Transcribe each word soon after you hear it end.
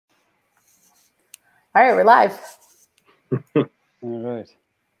All right, we're live. All right.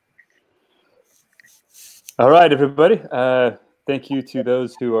 All right, everybody. Thank you to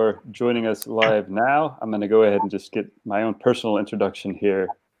those who are joining us live now. I'm going to go ahead and just get my own personal introduction here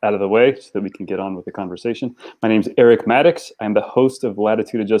out of the way so that we can get on with the conversation. My name is Eric Maddox. I'm the host of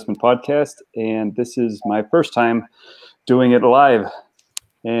Latitude Adjustment Podcast, and this is my first time doing it live.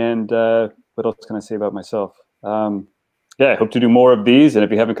 And what else can I say about myself? I hope to do more of these. And if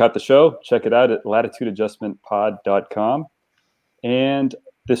you haven't caught the show, check it out at latitudeadjustmentpod.com. And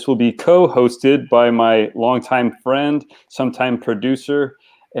this will be co-hosted by my longtime friend, sometime producer,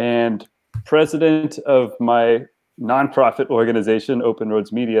 and president of my nonprofit organization, Open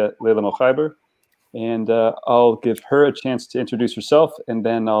Roads Media, Laila Mokhiber. And I'll give her a chance to introduce herself, and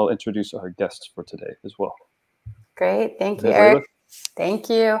then I'll introduce our guests for today as well. Great. Thank you, Eric. Laila? Thank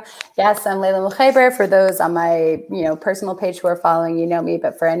you. Yes, I'm Laila Mokhiber. For those on my personal page who are following, you know me,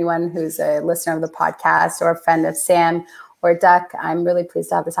 but for anyone who's a listener of the podcast or a friend of Sam or Duck, I'm really pleased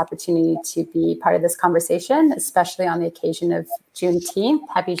to have this opportunity to be part of this conversation, especially on the occasion of Juneteenth.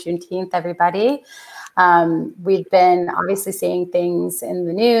 Happy Juneteenth, everybody. We've been obviously seeing things in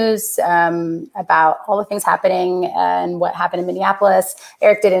the news about all the things happening and what happened in Minneapolis.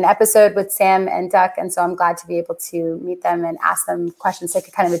 Eric did an episode with Sam and Duck, and so I'm glad to be able to meet them and ask them questions, take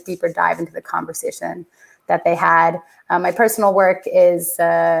a kind of a deeper dive into the conversation that they had. My personal work is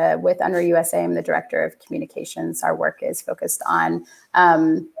with UNRWA USA. I'm the director of communications. Our work is focused on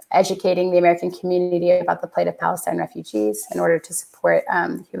educating the American community about the plight of Palestine refugees in order to support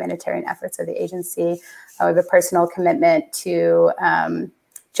the humanitarian efforts of the agency. We have a personal commitment to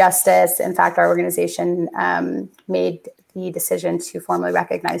justice. In fact, our organization made the decision to formally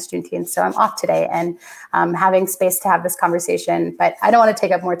recognize Juneteenth. So I'm off today and having space to have this conversation, but I don't want to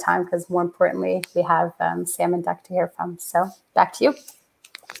take up more time because more importantly, we have Sam and Duck to hear from. So back to you.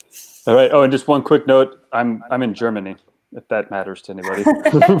 All right. Oh, and just one quick note. I'm in Germany, if that matters to anybody. I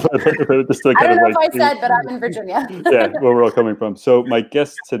don't know if I said, but I'm in Virginia. Yeah, where we're all coming from. So our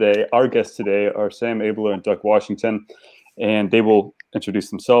guests today are Sam Abeler and Duck Washington, and they will introduce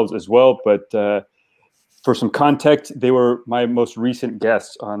themselves as well. But for some context, they were my most recent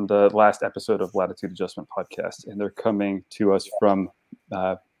guests on the last episode of Latitude Adjustment Podcast, and they're coming to us from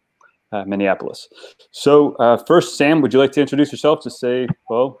Minneapolis. So first, Sam, would you like to introduce yourself? Just say,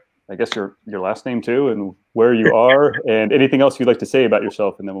 well, I guess your last name too, and where you are, and anything else you'd like to say about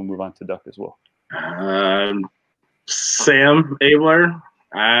yourself, and then we'll move on to Duck as well. Sam Abeler.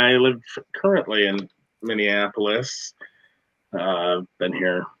 I live currently in Minneapolis. Been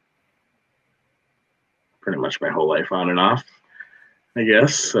here pretty much my whole life, on and off, I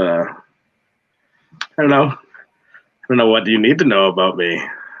guess. I don't know. What do you need to know about me?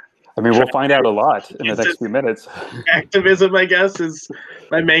 I mean, we'll find out a lot in the next few minutes. Activism, I guess, is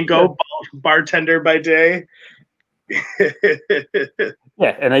my main goal. Bartender by day.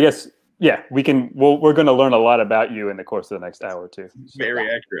 Yeah, and I guess we're going to learn a lot about you in the course of the next hour too. So very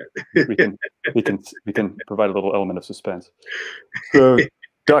accurate. we can provide a little element of suspense. So,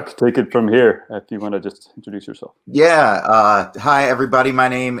 Duck, take it from here if you want to just introduce yourself. Yeah. Hi, everybody. My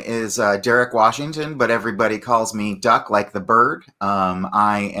name is Derek Washington, but everybody calls me Duck, like the bird.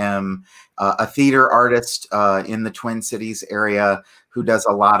 I am a theater artist in the Twin Cities area who does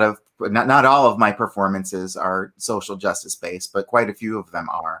a lot of, not all of my performances are social justice based, but quite a few of them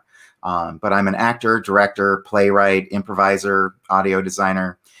are. But I'm an actor, director, playwright, improviser, audio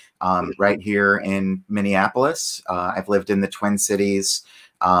designer right here in Minneapolis. I've lived in the Twin Cities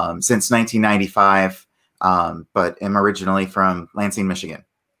since 1995, but am originally from Lansing, Michigan.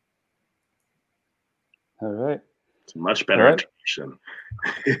 All right. It's a much better introduction.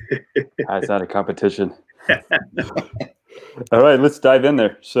 That's not a competition. All right, let's dive in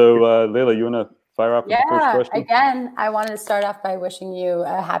there. So, Laila, you want to fire off with the first question? Again, I wanted to start off by wishing you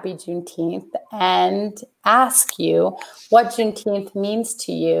a happy Juneteenth and ask you what Juneteenth means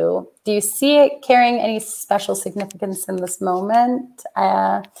to you. Do you see it carrying any special significance in this moment?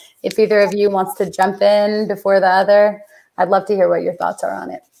 If either of you wants to jump in before the other, I'd love to hear what your thoughts are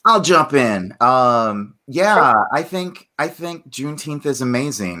on it. I'll jump in. Sure. I think Juneteenth is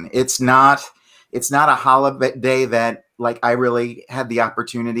amazing. It's not a holiday that I really had the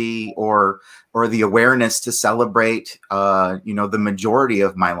opportunity or the awareness to celebrate, the majority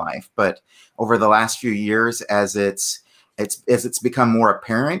of my life. But over the last few years, as it's become more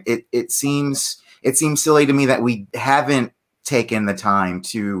apparent, it seems silly to me that we haven't taken the time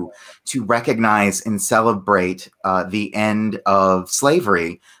to recognize and celebrate the end of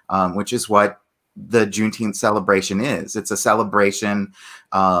slavery, which is what the Juneteenth celebration is. It's a celebration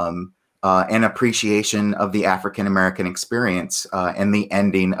an appreciation of the African American experience and the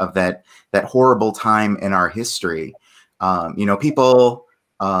ending of that horrible time in our history. People.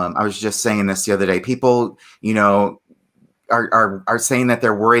 I was just saying this the other day. People, are saying that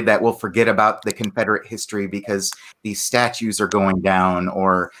they're worried that we'll forget about the Confederate history because these statues are going down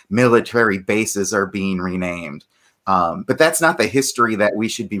or military bases are being renamed. But that's not the history that we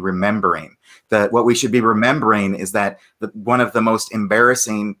should be remembering. What we should be remembering is that one of the most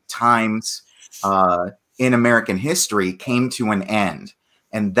embarrassing times in American history came to an end.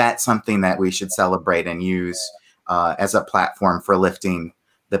 And that's something that we should celebrate and use as a platform for lifting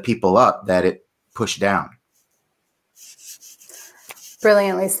the people up that it pushed down.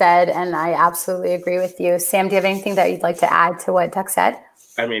 Brilliantly said, and I absolutely agree with you. Sam, do you have anything that you'd like to add to what Duck said?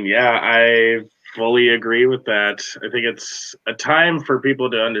 I mean, yeah, I fully agree with that. I think it's a time for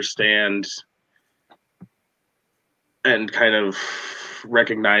people to understand and kind of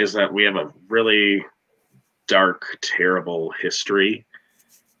recognize that we have a really dark, terrible history.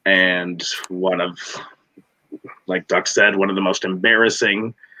 And one of, like Duck said, one of the most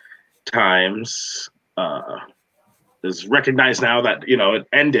embarrassing times is recognized now that, it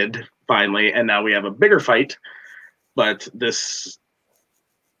ended finally, and now we have a bigger fight. But this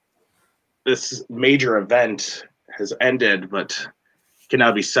major event has ended, but can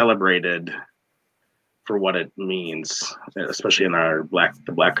now be celebrated for what it means, especially in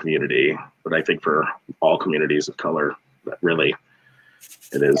the black community. But I think for all communities of color, that really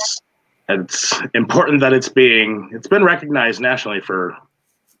it is. It's important that it's been recognized nationally for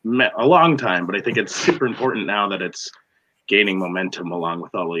a long time, but I think it's super important now that it's gaining momentum along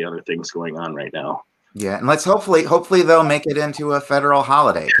with all the other things going on right now. Yeah, and let's hopefully they'll make it into a federal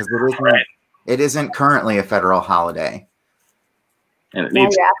holiday, because it isn't currently a federal holiday. And it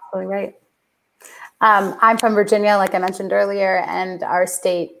needs. You're absolutely right. I'm from Virginia, like I mentioned earlier, and our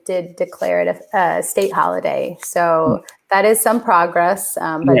state did declare it a state holiday. So that is some progress.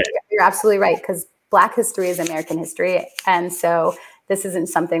 But you're absolutely right, because Black history is American history. And so this isn't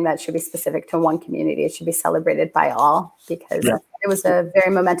something that should be specific to one community. It should be celebrated by all, because it was a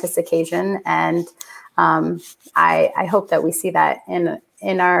very momentous occasion. And I hope that we see that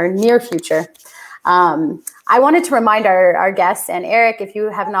in our near future. I wanted to remind our guests, and Eric, if you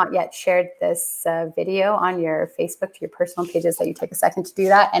have not yet shared this video on your Facebook to your personal pages, that you take a second to do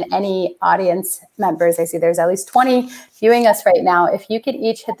that. And any audience members, I see there's at least 20 viewing us right now. If you could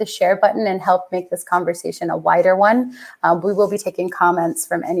each hit the share button and help make this conversation a wider one, we will be taking comments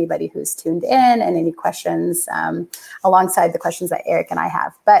from anybody who's tuned in and any questions alongside the questions that Eric and I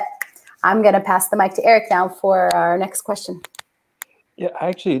have. But I'm going to pass the mic to Eric now for our next question. Yeah, I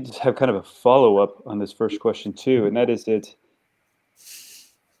actually just have kind of a follow-up on this first question too, and that is that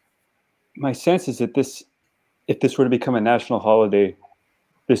my sense is that if this were to become a national holiday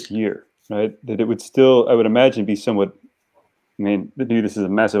this year, right, that it would still, I would imagine, be somewhat, I mean, maybe this is a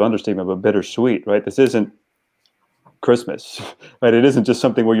massive understatement, but bittersweet, right? This isn't Christmas, right? It isn't just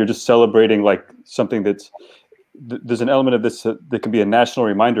something where you're just celebrating like something there's an element of this that can be a national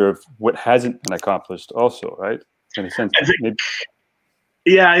reminder of what hasn't been accomplished also, right? In a sense,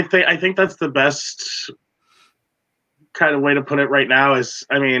 yeah, I think that's the best kind of way to put it right now is,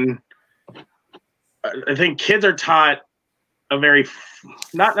 I mean, I think kids are taught a very,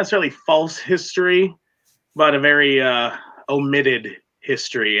 not necessarily false history, but a very omitted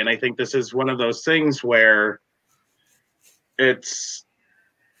history. And I think this is one of those things where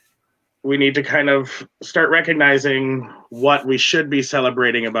we need to kind of start recognizing what we should be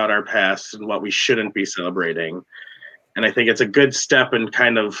celebrating about our past and what we shouldn't be celebrating. And I think it's a good step in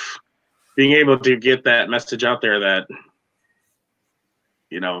kind of being able to get that message out there that,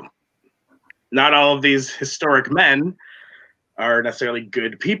 not all of these historic men are necessarily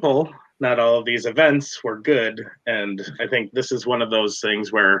good people. Not all of these events were good. And I think this is one of those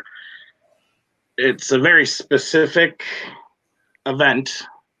things where it's a very specific event,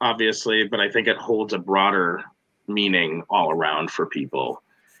 obviously, but I think it holds a broader meaning all around for people.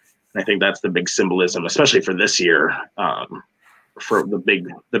 I think that's the big symbolism, especially for this year, for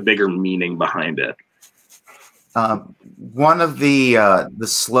the bigger meaning behind it. One of the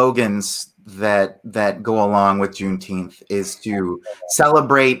slogans that go along with Juneteenth is to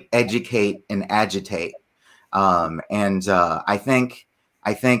celebrate, educate, and agitate. I think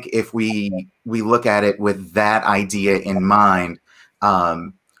if we look at it with that idea in mind,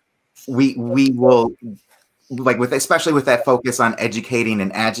 we will. Especially with that focus on educating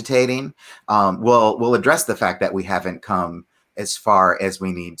and agitating, we'll address the fact that we haven't come as far as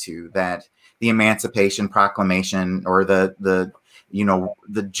we need to. That the Emancipation Proclamation or the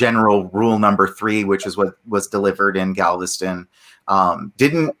the general rule number 3, which is what was delivered in Galveston,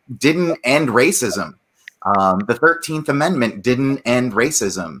 didn't end racism. The 13th Amendment didn't end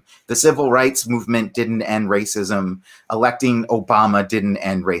racism. The Civil Rights Movement didn't end racism. Electing Obama didn't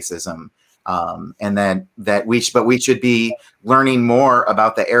end racism. And we should be learning more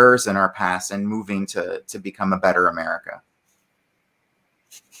about the errors in our past and moving to become a better America.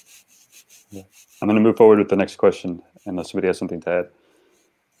 Yeah. I'm going to move forward with the next question, unless somebody has something to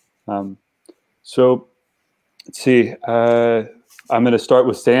add. So let's see. I'm going to start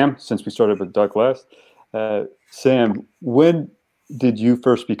with Sam, since we started with Doug last. Sam, when did you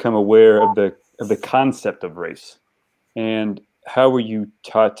first become aware of the concept of race, and how were you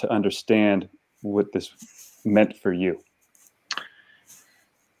taught to understand what this meant for you?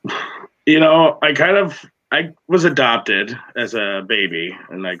 I was adopted as a baby,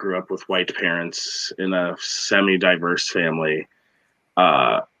 and I grew up with white parents in a semi-diverse family.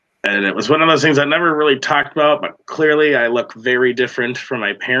 And it was one of those things I never really talked about, but clearly I look very different from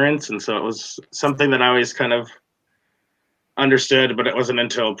my parents. And so it was something that I always kind of understood, but it wasn't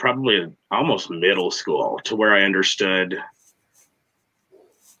until probably almost middle school to where I understood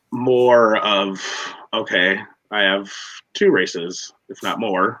more of, okay, I have 2 races, if not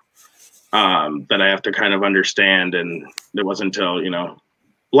more, that I have to kind of understand. And it wasn't until,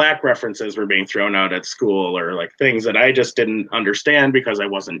 Black references were being thrown out at school, or like things that I just didn't understand because I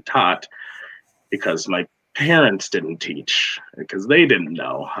wasn't taught, because my parents didn't teach, because they didn't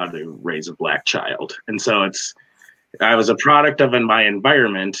know how to raise a Black child. And so I was a product of my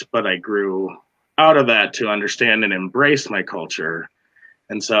environment, but I grew out of that to understand and embrace my culture.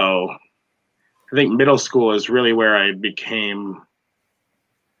 And so I think middle school is really where I became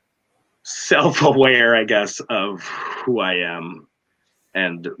self-aware, I guess, of who I am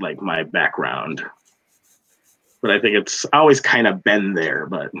and like my background. But I think it's always kind of been there,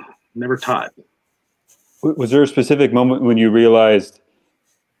 but never taught. Was there a specific moment when you realized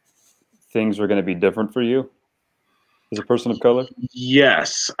things were going to be different for you as a person of color?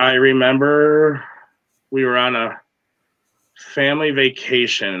 Yes. I remember we were on a family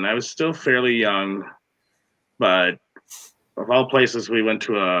vacation, and I was still fairly young, but of all places, we went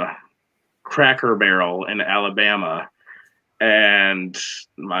to a Cracker Barrel in Alabama. And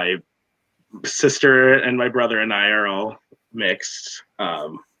my sister and my brother and I are all mixed.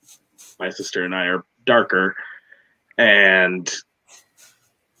 My sister and I are darker. And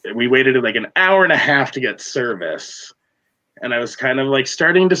we waited like an hour and a half to get service. And I was kind of like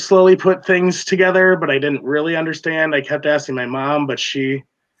starting to slowly put things together, but I didn't really understand. I kept asking my mom, but she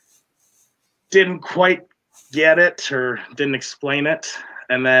didn't quite get it or didn't explain it.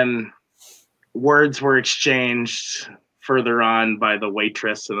 And then words were exchanged further on by the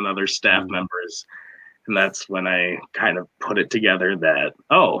waitress and other staff members. And that's when I kind of put it together that,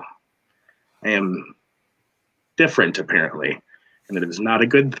 oh, I am different apparently. And it is not a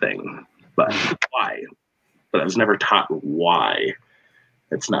good thing, but why? But I was never taught why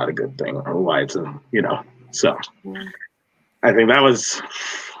it's not a good thing or why it's so I think that was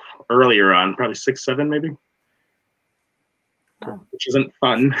earlier on, probably 6, 7, maybe, which isn't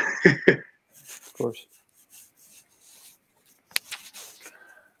fun. Of course.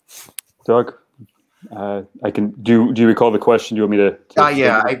 Doug, I can do you recall the question? Do you want me to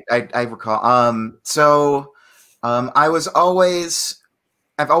yeah, I recall. I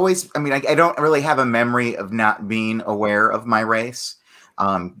don't really have a memory of not being aware of my race.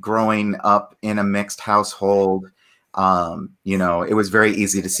 Growing up in a mixed household, it was very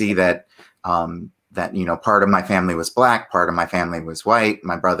easy to see that part of my family was Black, part of my family was white.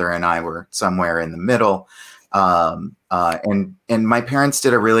 My brother and I were somewhere in the middle. And my parents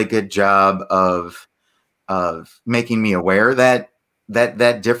did a really good job of making me aware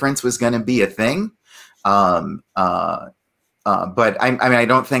that difference was going to be a thing. But I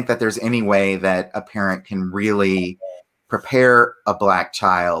don't think that there's any way that a parent can really prepare a Black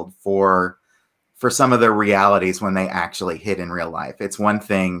child for some of the realities when they actually hit in real life. It's one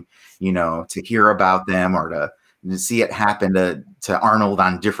thing, to hear about them or to see it happen to Arnold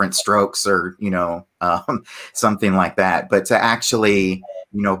on Different Strokes or, something like that. But to actually,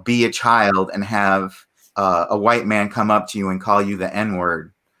 be a child and have a white man come up to you and call you the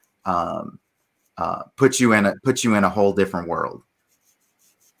N-word, put you in a whole different world.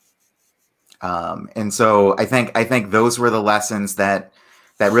 And so I think those were the lessons that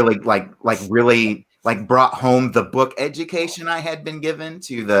really really brought home the book education I had been given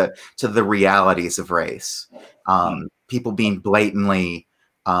to the realities of race. People being blatantly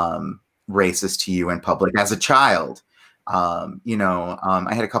racist to you in public as a child. I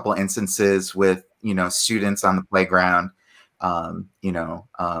had a couple of instances with, students on the playground I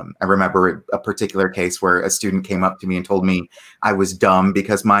remember a particular case where a student came up to me and told me I was dumb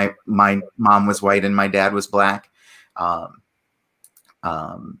because my mom was white and my dad was black.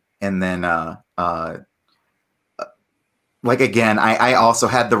 And then, like, again, I also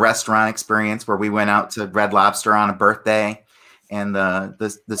had the restaurant experience where we went out to Red Lobster on a birthday, and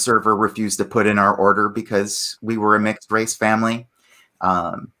the server refused to put in our order because we were a mixed race family.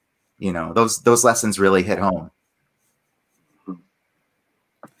 Those lessons really hit home.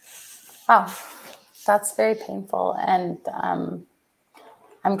 Wow, that's very painful. And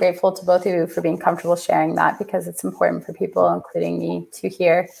I'm grateful to both of you for being comfortable sharing that, because it's important for people, including me, to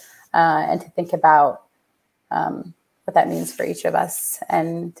hear and to think about what that means for each of us.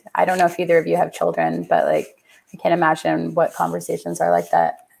 And I don't know if either of you have children, but like, I can't imagine what conversations are like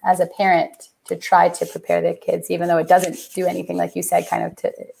that as a parent, to try to prepare their kids, even though it doesn't do anything, like you said, kind of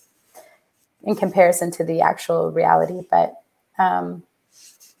in comparison to the actual reality. But I'm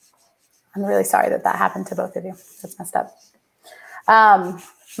really sorry that happened to both of you. That's messed up.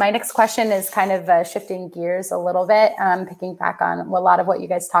 My next question is kind of shifting gears a little bit, picking back on a lot of what you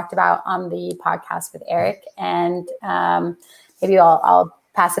guys talked about on the podcast with Eric. And maybe I'll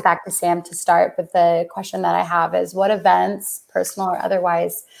pass it back to Sam to start. But the question that I have is, what events, personal or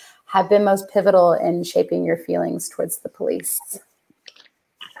otherwise, have been most pivotal in shaping your feelings towards the police?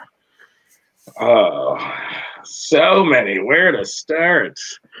 Oh, so many. Where to start?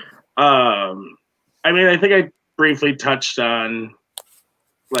 I think I briefly touched on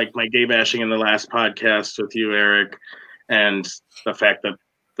like my gay bashing in the last podcast with you, Eric, and the fact that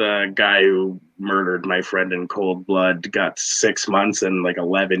the guy who murdered my friend in cold blood got 6 months and like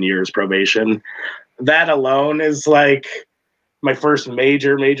 11 years probation. That alone is like my first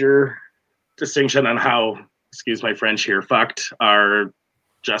major distinction on how, excuse my French here, fucked our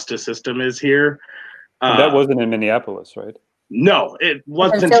justice system is here. That wasn't in Minneapolis, right? No, it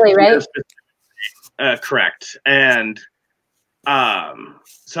wasn't. In Philly, right? Correct. And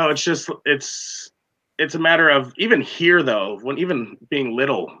so it's a matter of, even here though, when even being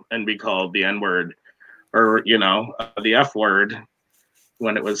little and be called the N-word or, the F word,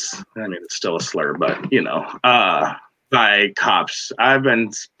 when it was, it's still a slur, but, by cops. I've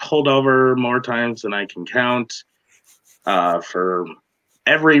been pulled over more times than I can count for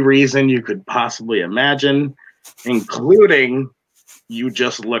every reason you could possibly imagine, including you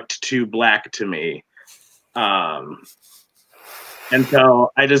just looked too black to me. And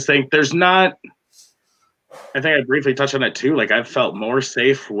so I just think there's not, I think I briefly touched on it too. Like, I've felt more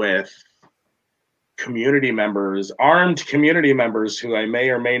safe with community members, armed community members who I may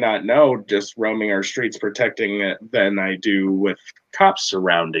or may not know, just roaming our streets, protecting it, than I do with cops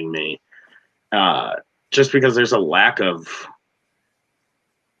surrounding me. Just because there's a lack of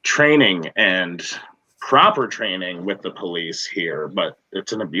training and proper training with the police here, but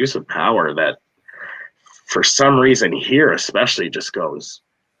it's an abuse of power that for some reason here especially just goes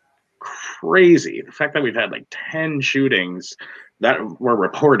crazy. The fact that we've had like 10 shootings that were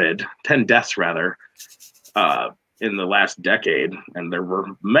reported, 10 deaths rather, in the last decade, and there were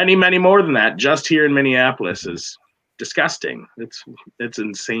many more than that just here in Minneapolis, is disgusting. It's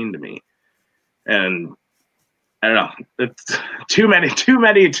insane to me. And I don't know, it's too many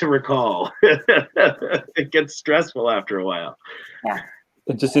to recall. It gets stressful after a while. Yeah.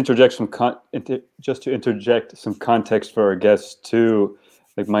 And just interject some interject some context for our guests too.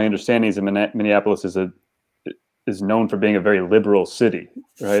 Like, my understanding is that Minneapolis is known for being a very liberal city,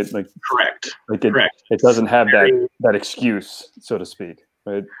 right? Like, correct. Like correct. It doesn't have that excuse, so to speak,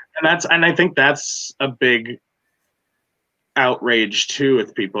 right? And I think that's a big outrage too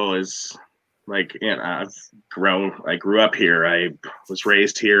with people, is like, I grew up here. I was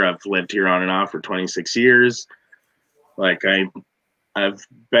raised here. I've lived here on and off for 26 years. Like, I've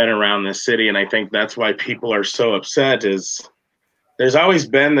been around this city, and I think that's why people are so upset, is there's always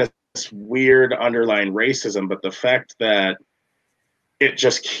been this weird underlying racism, but the fact that it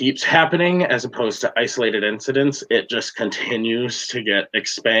just keeps happening as opposed to isolated incidents, it just continues to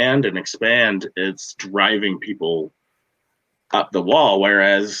expand. It's driving people up the wall.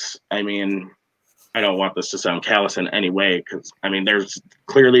 Whereas, I don't want this to sound callous in any way, because there's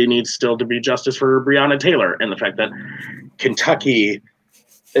clearly needs still to be justice for Breonna Taylor, and the fact that Kentucky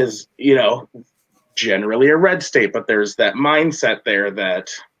is, generally a red state, but there's that mindset there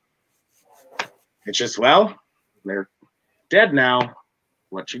that it's just, well, they're dead now.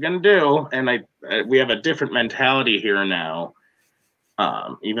 What you gonna do? And we have a different mentality here now.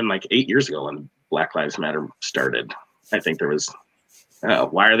 Even like 8 years ago when Black Lives Matter started, I think there was,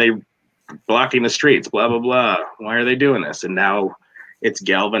 why are they blocking the streets? Blah, blah, blah. Why are they doing this? And now it's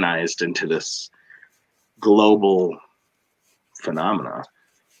galvanized into this global phenomena.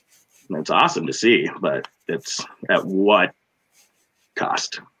 And it's awesome to see, but it's at what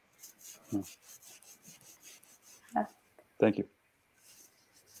cost? Thank you.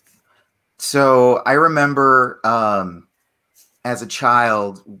 So I remember as a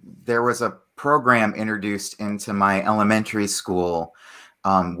child, there was a program introduced into my elementary school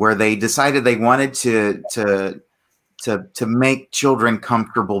where they decided they wanted to make children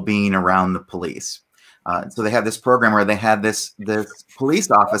comfortable being around the police. So they had this program where they had this police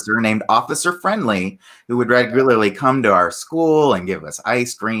officer named Officer Friendly who would regularly come to our school and give us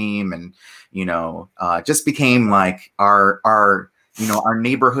ice cream, and just became like our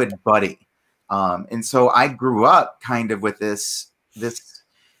neighborhood buddy. And so I grew up kind of with this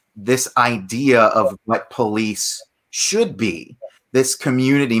idea of what police should be. This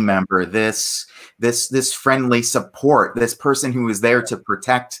community member, this friendly support, this person who is there to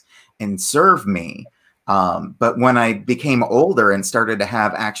protect and serve me. But when I became older and started to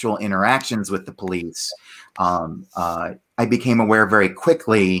have actual interactions with the police, I became aware very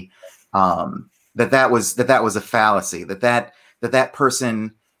quickly that was a fallacy. That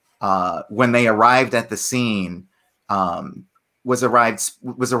person, when they arrived at the scene, was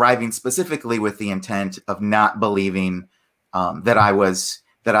arriving specifically with the intent of not believing that I was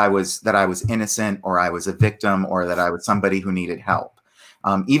innocent, or I was a victim, or that I was somebody who needed help.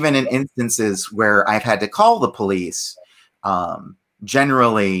 Even in instances where I've had to call the police,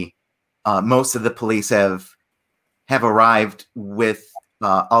 generally, most of the police have arrived with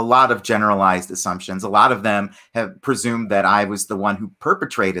a lot of generalized assumptions. A lot of them have presumed that I was the one who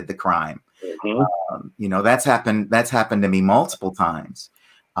perpetrated the crime. Mm-hmm. That's happened to me multiple times.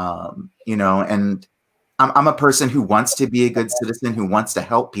 And I'm a person who wants to be a good citizen, who wants to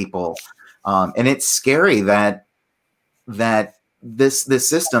help people. And it's scary that this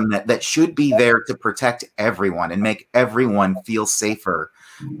system that should be there to protect everyone and make everyone feel safer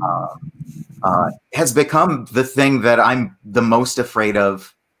has become the thing that I'm the most afraid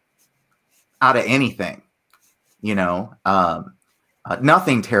of out of anything.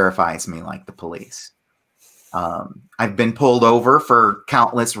 Nothing terrifies me like the police. I've been pulled over for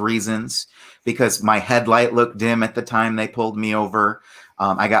countless reasons because my headlight looked dim at the time they pulled me over.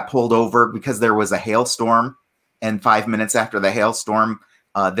 I got pulled over because there was a hailstorm, and 5 minutes after the hailstorm,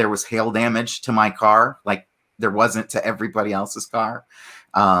 there was hail damage to my car, like there wasn't to everybody else's car.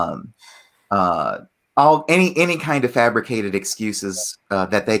 Any kind of fabricated excuses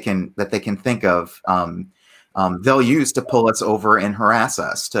that they can think of, they'll use to pull us over and harass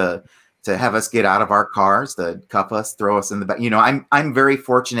us, to have us get out of our cars, to cuff us, throw us in the back. I'm very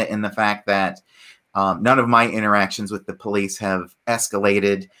fortunate in the fact that none of my interactions with the police have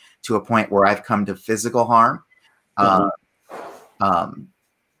escalated to a point where I've come to physical harm. But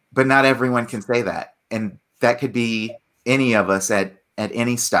not everyone can say that, and that could be any of us at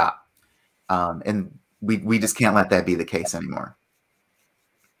any stop, and we just can't let that be the case anymore.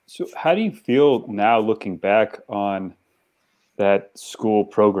 So how do you feel now looking back on that school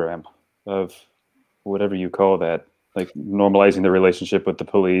program of whatever you call that, like normalizing the relationship with the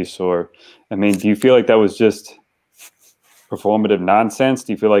police? Or, I mean, do you feel like that was just performative nonsense?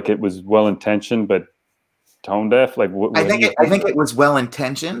 Do you feel like it was well-intentioned but tone deaf? Like, I think it was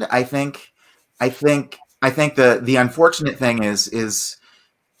well-intentioned. I think the unfortunate thing is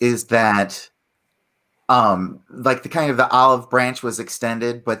that like the kind of the olive branch was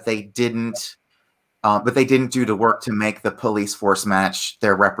extended, but they didn't do the work to make the police force match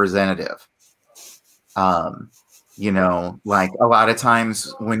their representative. Like a lot of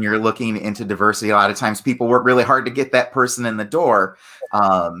times when you're looking into diversity, a lot of times people work really hard to get that person in the door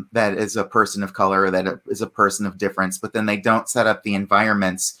that is a person of color, or that is a person of difference, but then they don't set up the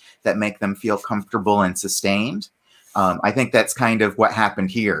environments that make them feel comfortable and sustained. I think that's kind of what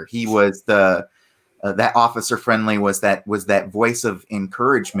happened here. He was that Officer Friendly was that voice of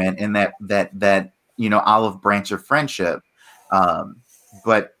encouragement and that olive branch of friendship.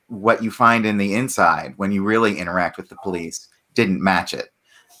 But what you find in the inside when you really interact with the police didn't match it.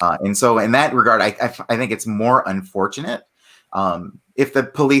 And so in that regard, I think it's more unfortunate. If the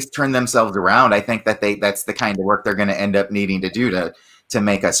police turn themselves around, I think that's the kind of work they're going to end up needing to do to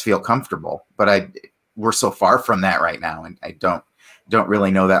make us feel comfortable. But we're so far from that right now, and I don't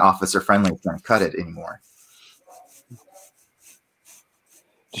really know that Officer Friendly is going to cut it anymore.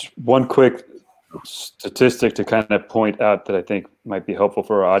 Just one quick statistic to kind of point out that I think might be helpful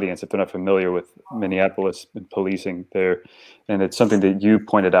for our audience if they're not familiar with Minneapolis and policing there. And it's something that you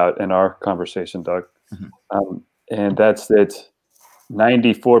pointed out in our conversation, Doug. Mm-hmm. And that's that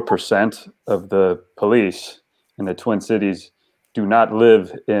 94% of the police in the Twin Cities do not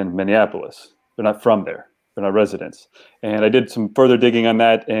live in Minneapolis. They're not from there. They're not residents. And I did some further digging on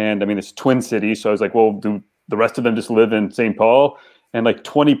that. And I mean, it's Twin Cities. So I was like, well, do the rest of them just live in St. Paul? And like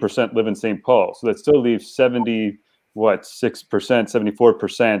 20% live in St. Paul. So that still leaves 6%,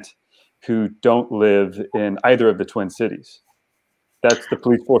 74% who don't live in either of the Twin Cities. That's the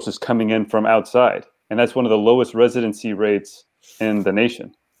police forces coming in from outside. And that's one of the lowest residency rates in the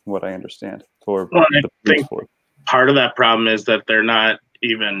nation, from what I understand, for the police force. Part of that problem is that they're not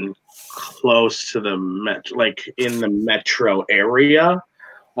even close to the in the metro area.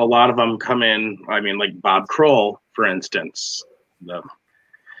 A lot of them come in. I mean, like Bob Kroll, for instance.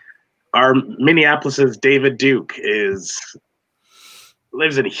 Our Minneapolis's David Duke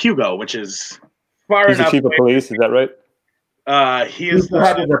lives in Hugo, which is far enough. He's the chief of police. Is that right? He's the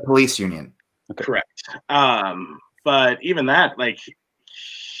head of the police union. Okay. Correct. But even that, like,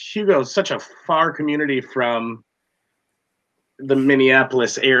 Hugo is such a far community from the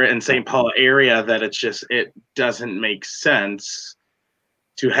Minneapolis area and St. Paul area that it doesn't make sense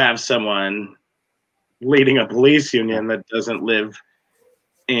to have someone leading a police union that doesn't live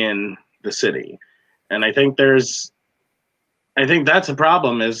in the city. And I think that's a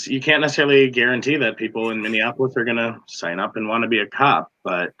problem, is you can't necessarily guarantee that people in Minneapolis are going to sign up and want to be a cop,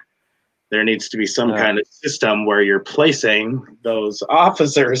 but there needs to be some kind of system where you're placing those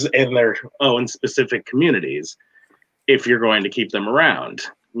officers in their own specific communities if you're going to keep them around,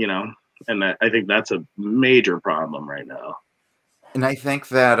 and I think that's a major problem right now. And I think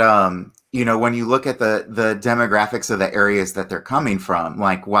that, when you look at the demographics of the areas that they're coming from,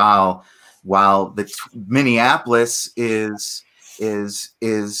 like while Minneapolis is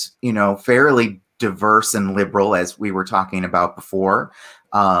fairly diverse and liberal, as we were talking about before,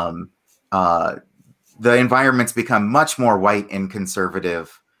 the environments become much more white and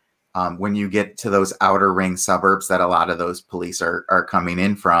conservative when you get to those outer ring suburbs that a lot of those police are coming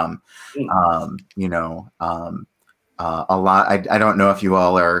in from. A lot. I don't know if you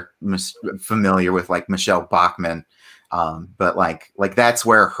all are familiar with like Michelle Bachmann, but like that's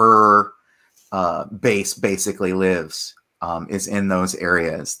where her base basically lives, is in those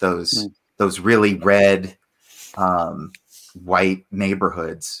areas, those really red, white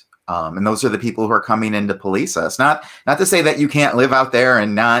neighborhoods. And those are the people who are coming in to police us. Not to say that you can't live out there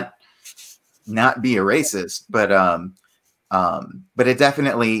and not be a racist, but it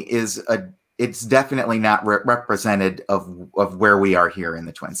definitely is it's definitely not represented of where we are here in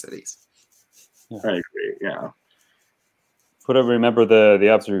the Twin Cities. I agree. Yeah. But I remember the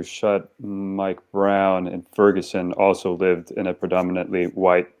officer who shot Mike Brown in Ferguson also lived in a predominantly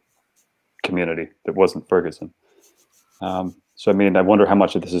white community that wasn't Ferguson. So, I mean, I wonder how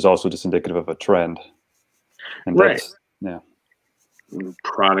much of this is also just indicative of a trend. And right. Yeah.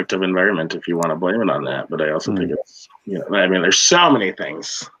 Product of environment, if you want to blame it on that. But I also think it's, I mean, there's so many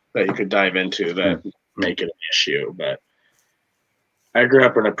things that you could dive into that make it an issue. But I grew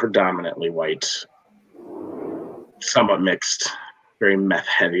up in a predominantly white, somewhat mixed, very meth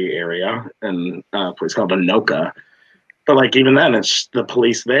heavy area in a place called Anoka. But like even then, it's the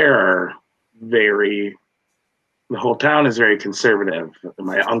police there are the whole town is very conservative.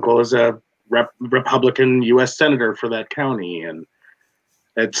 My uncle is a Republican U.S. senator for that county, and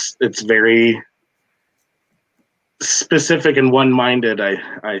it's very specific and one-minded,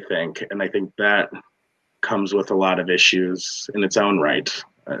 I think. And I think that comes with a lot of issues in its own right.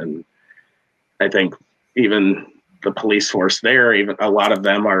 And I think even the police force there, even a lot of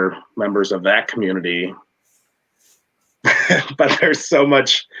them are members of that community. But there's so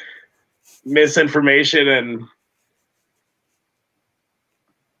much misinformation and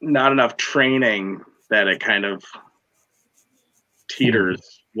not enough training that it kind of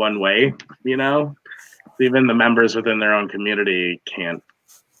teeters one way, Even the members within their own community can't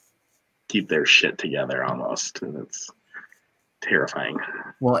keep their shit together almost, and it's terrifying.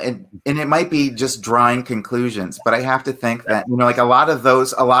 Well, and it might be just drawing conclusions, but I have to think that, like a lot of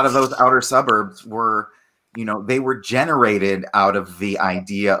those outer suburbs were, they were generated out of the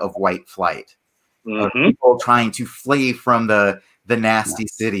idea of white flight, of people trying to flee from the nasty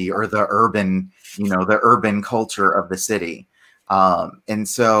city or the urban culture of the city. And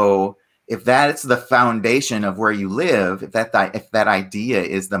so if that's the foundation of where you live, if that idea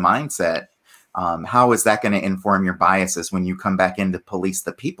is the mindset, how is that going to inform your biases when you come back in to police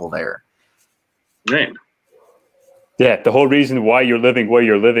the people there? Right. Yeah, the whole reason why you're living where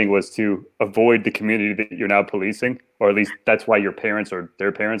you're living was to avoid the community that you're now policing, or at least that's why your parents or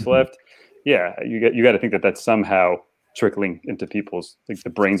their parents left. Yeah, you got to think that that's somehow trickling into people's the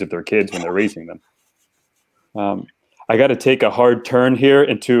brains of their kids when they're raising them. I got to take a hard turn here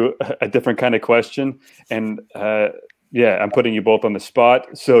into a different kind of question, and yeah, I'm putting you both on the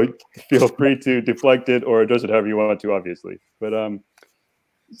spot, so feel free to deflect it or address it however you want to, obviously. But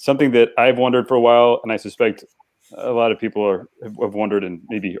something that I've wondered for a while, and I suspect a lot of people have wondered and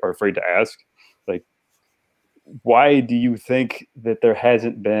maybe are afraid to ask, like, why do you think that there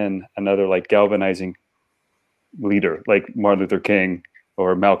hasn't been another like galvanizing leader like Martin Luther King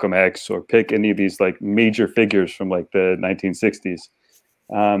or Malcolm X, or pick any of these like major figures from like the 1960s?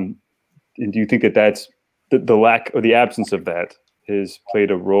 And do you think that that's the lack or the absence of that has played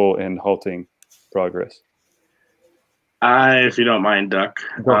a role in halting progress? If you don't mind, Duck,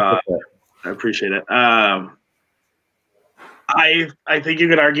 I appreciate it. I think you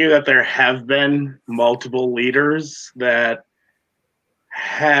could argue that there have been multiple leaders that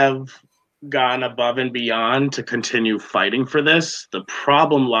have gone above and beyond to continue fighting for this. The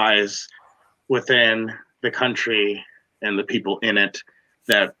problem lies within the country and the people in it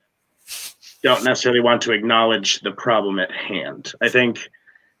that don't necessarily want to acknowledge the problem at hand. I think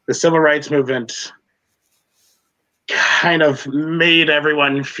the civil rights movement kind of made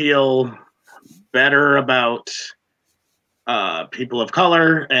everyone feel better about people of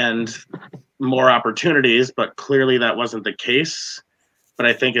color and more opportunities, but clearly that wasn't the case. But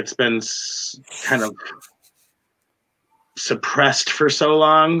I think it's been kind of suppressed for so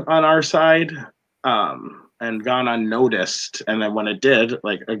long on our side. And gone unnoticed. And then when it did,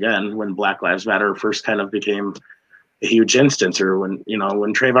 like, again, when Black Lives Matter first kind of became a huge instance, or when,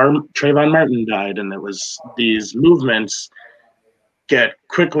 when Trayvon Martin died, and it was these movements get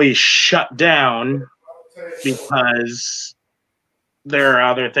quickly shut down because there are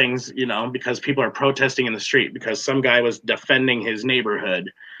other things, because people are protesting in the street, because some guy was defending his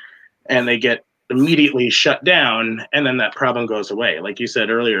neighborhood, and they get immediately shut down, and then that problem goes away. Like you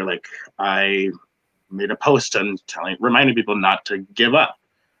said earlier, like I made a post and reminding people not to give up,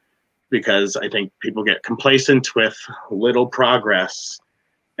 because I think people get complacent with little progress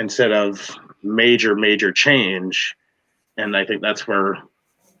instead of major change. And I think that's where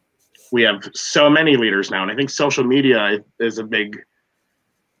we have so many leaders now. And I think social media is a big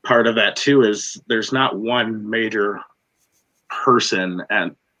part of that too, is there's not one major person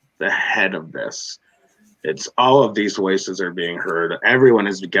at the head of this. It's all of these voices are being heard. Everyone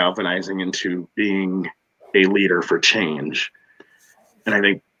is galvanizing into being a leader for change. And I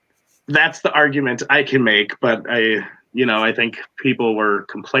think that's the argument I can make, but I think people were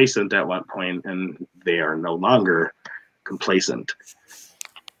complacent at one point, and they are no longer complacent.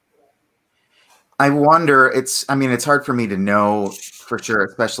 I wonder, it's hard for me to know for sure,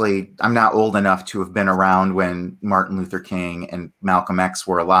 especially I'm not old enough to have been around when Martin Luther King and Malcolm X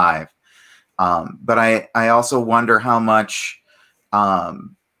were alive. But I also wonder how much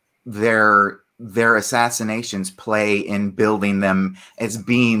their assassinations play in building them as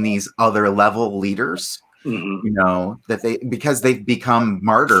being these other level leaders. Mm-hmm. Because they've become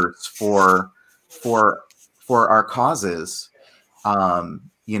martyrs for our causes. I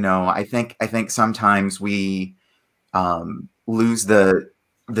think sometimes we lose the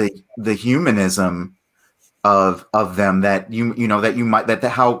humanism of them, that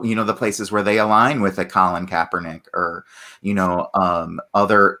the places where they align with a Colin Kaepernick, or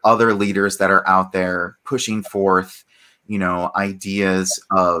other leaders that are out there pushing forth ideas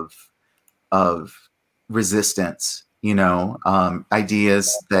of resistance,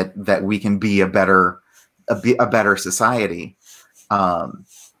 ideas that we can be a better society.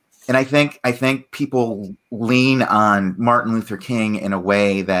 And I think people lean on Martin Luther King in a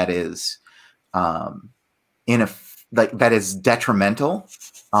way that is that is detrimental.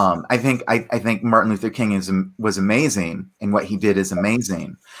 I think Martin Luther King was amazing, and what he did is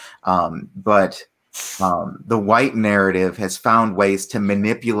amazing. But the white narrative has found ways to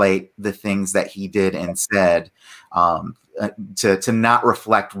manipulate the things that he did and said, to not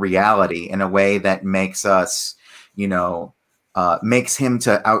reflect reality in a way that makes us, makes him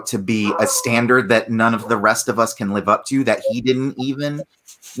out to be a standard that none of the rest of us can live up to, that he didn't even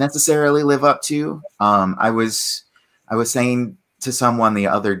necessarily live up to. I was saying to someone the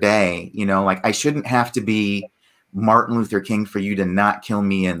other day, I shouldn't have to be Martin Luther King for you to not kill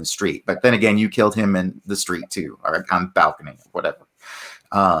me in the street. But then again, you killed him in the street too, or on the balcony, or whatever.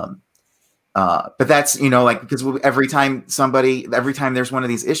 But that's, because every time there's one of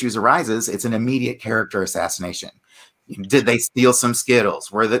these issues arises, it's an immediate character assassination. Did they steal some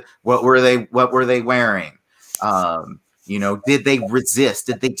Skittles? What were they wearing? Did they resist?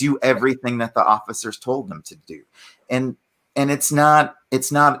 Did they do everything that the officers told them to do? And it's not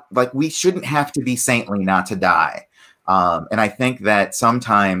like, we shouldn't have to be saintly not to die. And I think that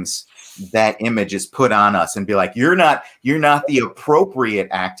sometimes that image is put on us and be like, you're not the appropriate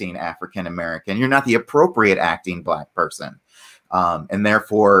acting African American, you're not the appropriate acting Black person, and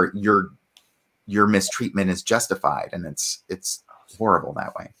therefore your mistreatment is justified, and it's horrible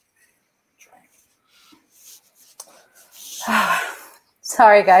that way.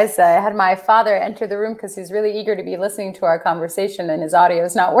 Sorry, guys. I had my father enter the room because he's really eager to be listening to our conversation and his audio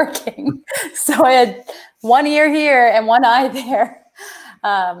is not working. So I had one ear here and one eye there.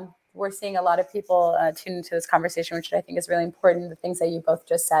 We're seeing a lot of people tune into this conversation, which I think is really important. The things that you both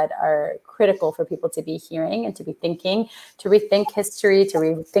just said are critical for people to be hearing and to be thinking, to rethink history, to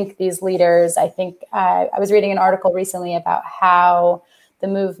rethink these leaders. I think I was reading an article recently about how the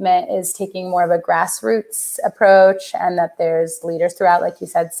movement is taking more of a grassroots approach, and that there's leaders throughout, like you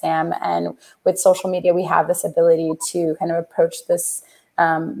said, Sam. And with social media, we have this ability to kind of approach this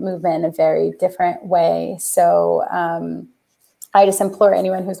movement in a very different way. So I just implore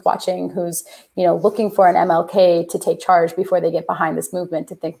anyone who's watching, who's looking for an MLK to take charge before they get behind this movement,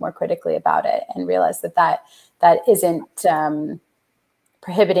 to think more critically about it and realize that isn't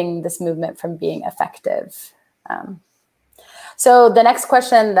prohibiting this movement from being effective. So the next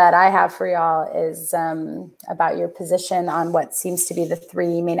question that I have for y'all is about your position on what seems to be the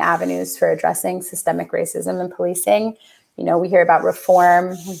three main avenues for addressing systemic racism in policing. We hear about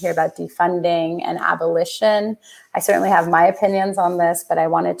reform, we hear about defunding and abolition. I certainly have my opinions on this, but I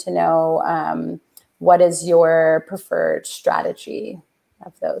wanted to know what is your preferred strategy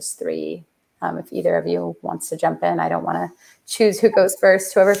of those three? If either of you wants to jump in, I don't want to choose who goes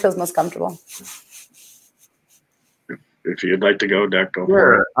first, whoever feels most comfortable. If you'd like to go, Deck, go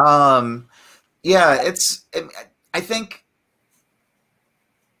for it. Yeah, I think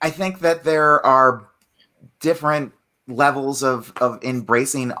that there are different levels of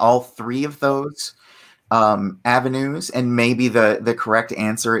embracing all three of those avenues, and maybe the correct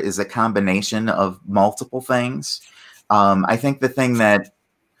answer is a combination of multiple things. I think the thing that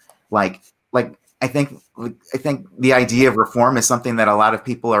I think the idea of reform is something that a lot of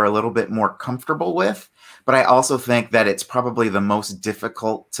people are a little bit more comfortable with, but I also think that it's probably the most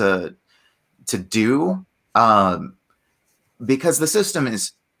difficult to do, because the system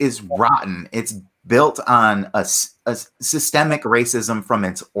is rotten. It's built on a systemic racism from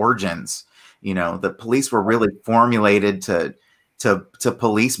its origins. The police were really formulated to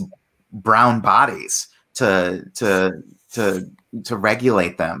police brown bodies, to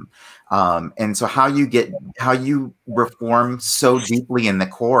regulate them. And so how you reform so deeply in the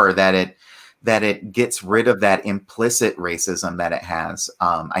core that it gets rid of that implicit racism that it has,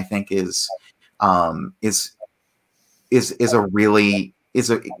 I think it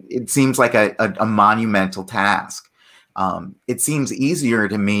seems like a monumental task. It seems easier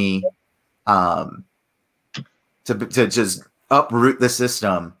to me to just uproot the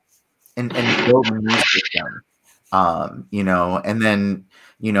system and build a new system, and then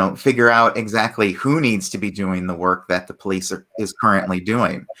figure out exactly who needs to be doing the work that the police is currently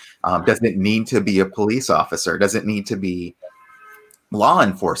doing. Does it need to be a police officer? Does it need to be law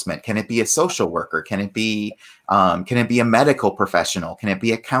enforcement? Can it be a social worker? Can it be a medical professional? Can it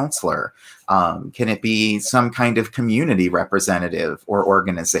be a counselor? Can it be some kind of community representative or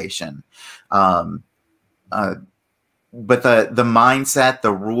organization? But the mindset,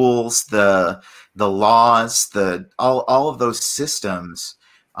 the rules, the laws, all of those systems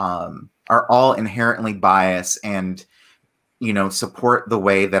are all inherently biased and support the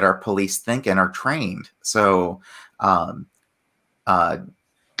way that our police think and are trained. So I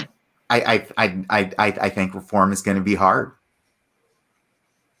think reform is going to be hard.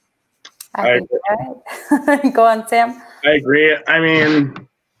 I think you're right. Go on, Sam. I agree. I mean,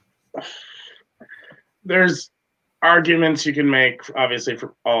 there's arguments you can make, obviously,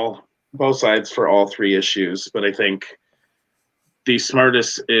 for both sides for all three issues, but I think the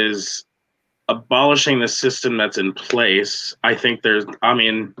smartest is abolishing the system that's in place. I think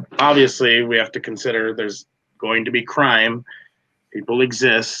obviously we have to consider there's going to be crime. People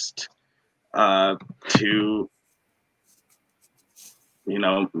exist to,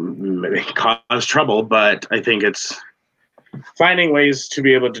 maybe cause trouble, but I think it's finding ways to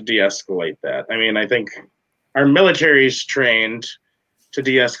be able to de-escalate that. I mean, I think our military's trained to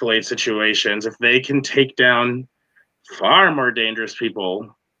de-escalate situations. If they can take down far more dangerous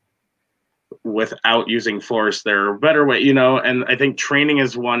people without using force, there are better way, and I think training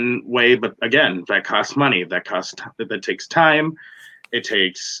is one way, but again, that costs money, that takes time, it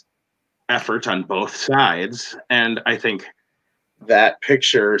takes effort on both sides, and I think that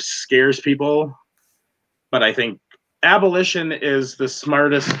picture scares people, but I think abolition is the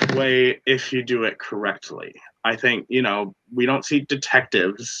smartest way if you do it correctly. I think, we don't see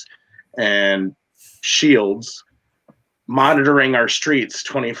detectives and shields monitoring our streets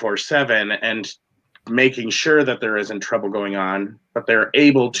 24/7 and making sure that there isn't trouble going on, but they're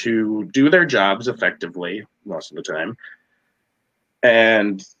able to do their jobs effectively most of the time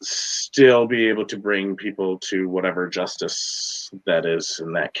and still be able to bring people to whatever justice that is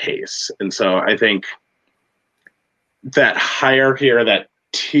in that case. And so I think that hierarchy, or that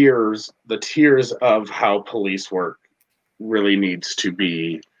the tiers of how police work really needs to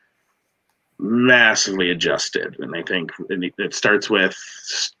be massively adjusted. And I think it starts with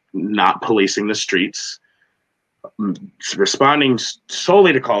not policing the streets, responding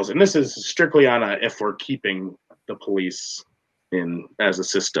solely to calls. And this is strictly on if we're keeping the police in as a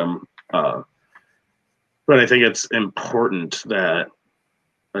system. But I think it's important that,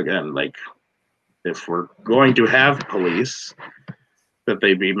 again, like, if we're going to have police, that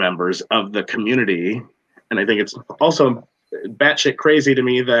they be members of the community. And I think it's also batshit crazy to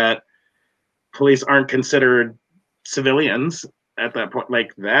me that police aren't considered civilians at that point.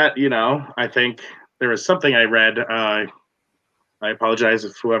 Like that, you know, I think there was something I read. I apologize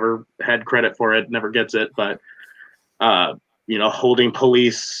if whoever had credit for it never gets it, but you know, holding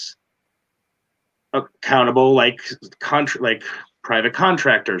police accountable like private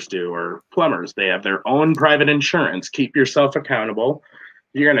contractors do, or plumbers. They have their own private insurance. Keep yourself accountable.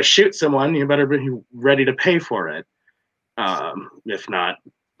 You're going to shoot someone, you better be ready to pay for it. If not,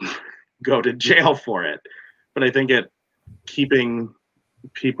 go to jail for it. But I think keeping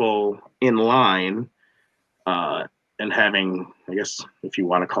people in line and having, I guess, if you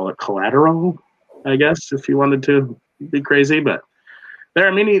want to call it collateral, I guess, if you wanted to be crazy, but there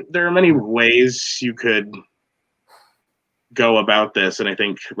are many ways you could go about this. And I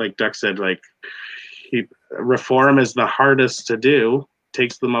think, like Duck said, like, reform is the hardest to do,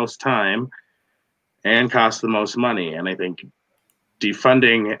 takes the most time, and costs the most money. And I think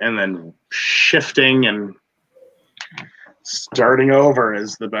defunding and then shifting and starting over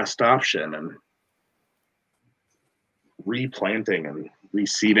is the best option, and replanting and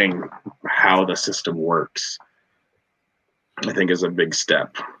reseeding how the system works, I think, is a big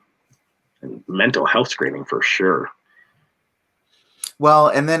step. And mental health screening for sure. Well,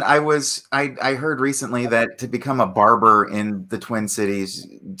 and then I heard recently that to become a barber in the Twin Cities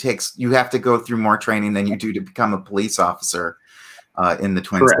you have to go through more training than you do to become a police officer in the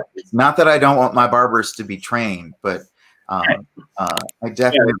Twin Cities. Not that I don't want my barbers to be trained, but I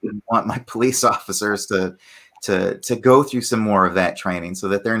definitely want my police officers to go through some more of that training, so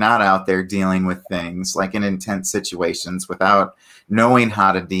that they're not out there dealing with things like in intense situations without knowing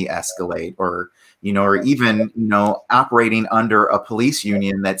how to de-escalate, or or even, operating under a police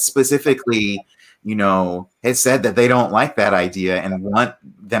union that specifically, has said that they don't like that idea and want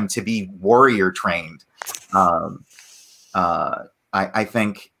them to be warrior trained. I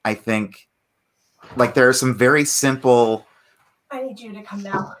think like there are some very simple. I need you to come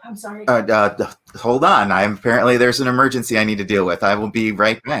now. I'm sorry. Hold on. Apparently there's an emergency I need to deal with. I will be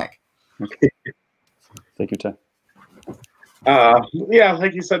right back. Okay. Take your time. Yeah,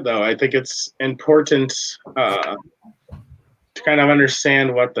 like you said, though, I think it's important to kind of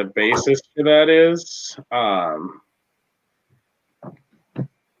understand what the basis for that is.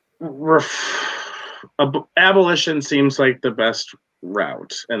 Abolition seems like the best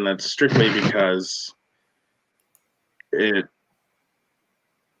route, and that's strictly because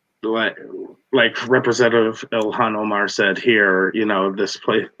like Representative Ilhan Omar said here, this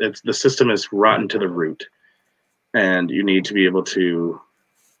place, the system is rotten to the root, and you need to be able to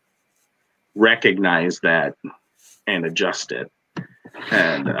recognize that and adjust it.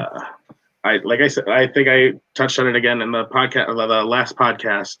 And like I said, I think I touched on it again in the podcast, the last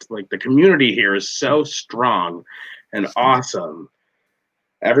podcast. Like, the community here is so strong and awesome.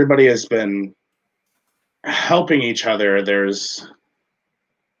 Everybody has been helping each other. There's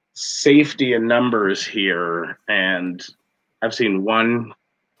safety in numbers here, and I've seen one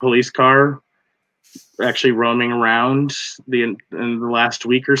police car actually roaming around in the last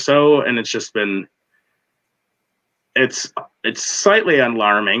week or so, and it's just been it's slightly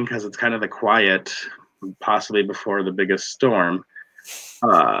alarming because it's kind of the quiet, possibly before the biggest storm,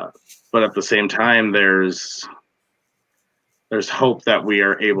 but at the same time there's hope that we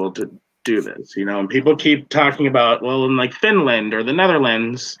are able to do this, and people keep talking about, well, in like Finland or the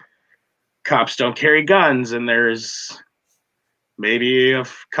Netherlands, cops don't carry guns, and there's maybe a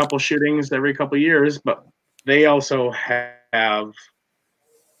couple shootings every couple years, but they also have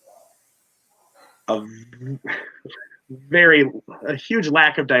a huge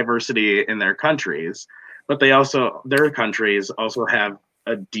lack of diversity in their countries, but their countries also have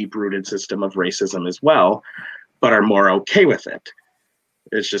a deep-rooted system of racism as well, but are more okay with it.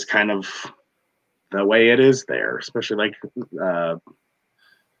 it's just kind of the way it is there, especially like,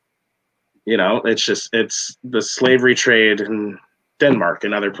 you know, it's the slavery trade in Denmark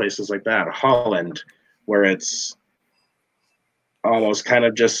and other places like that, Holland, where it's almost kind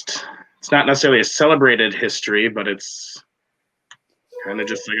of just, it's not necessarily a celebrated history, but it's kind of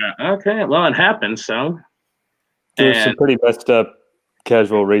just like, okay, well, it happened, so. There's some pretty messed up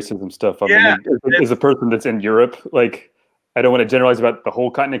casual racism stuff. I mean, as a person that's in Europe, like, I don't want to generalize about the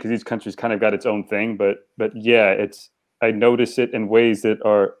whole continent because each country's kind of got its own thing, but yeah, I notice it in ways that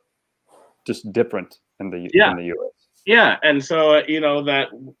are just different in the U.S. Yeah, and so you know that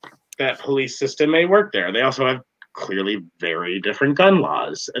police system may work there. They also have clearly very different gun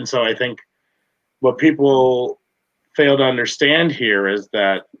laws, and so I think what people fail to understand here is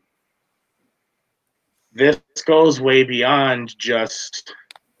that this goes way beyond just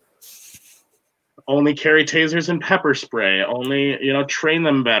only carry tasers and pepper spray, only, you know, train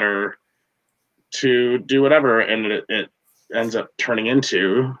them better to do whatever, and it ends up turning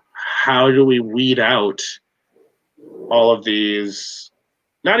into, how do we weed out all of these,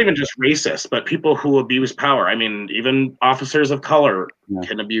 not even just racists, but people who abuse power? I mean, even officers of color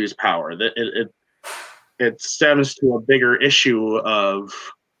can abuse power. It stems to a bigger issue of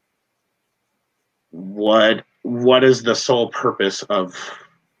what is the sole purpose of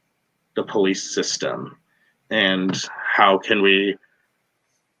the police system, and how can we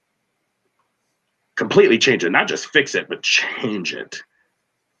completely change it, not just fix it, but change it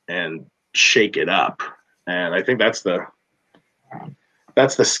and shake it up. And I think that's the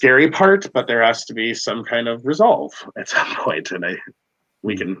scary part, but there has to be some kind of resolve at some point. And I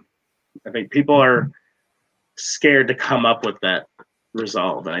think people are scared to come up with that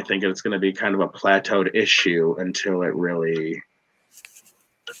resolve. And I think it's going to be kind of a plateaued issue until it really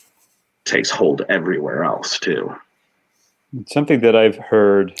takes hold everywhere else too. Something that I've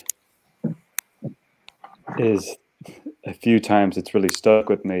heard is a few times, it's really stuck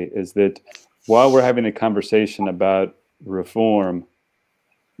with me, is that while we're having a conversation about reform,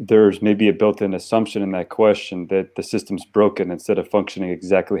 there's maybe a built-in assumption in that question that the system's broken instead of functioning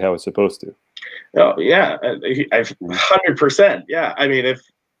exactly how it's supposed to. Oh yeah, 100%. Yeah, I mean, if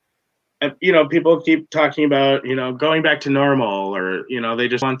you know, people keep talking about, you know, going back to normal, or, you know, they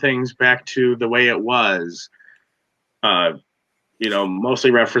just want things back to the way it was, you know,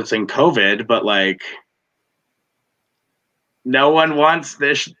 mostly referencing COVID, but like, no one wants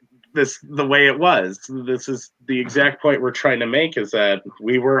this the way it was. This is the exact point we're trying to make, is that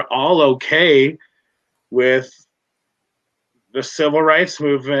we were all okay with the civil rights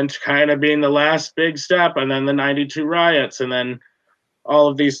movement kind of being the last big step, and then the 92 riots, and then all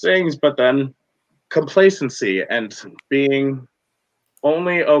of these things, but then complacency and being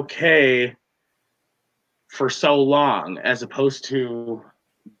only okay for so long, as opposed to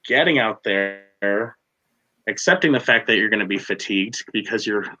getting out there, accepting the fact that you're going to be fatigued because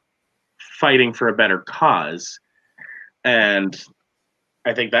you're fighting for a better cause. And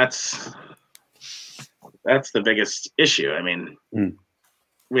I think that's the biggest issue. I mean,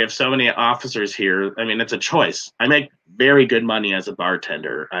 we have so many officers here. I mean, it's a choice. I make very good money as a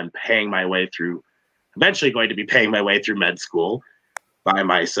bartender. I'm paying my way through, eventually going to be paying my way through med school by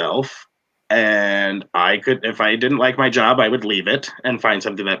myself. And I could, if I didn't like my job, I would leave it and find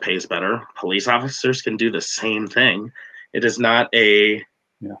something that pays better. Police officers can do the same thing. It is not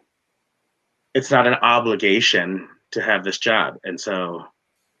it's not an obligation to have this job. And so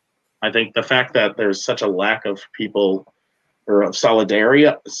I think the fact that there's such a lack of people, or of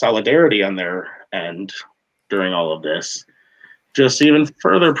solidarity on their end during all of this, just even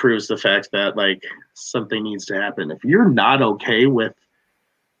further proves the fact that, like, something needs to happen. If you're not okay with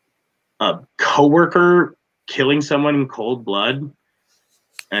a coworker killing someone in cold blood,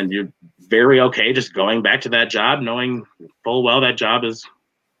 and you're very okay just going back to that job, knowing full well that job is,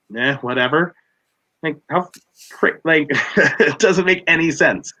 whatever, like, it doesn't make any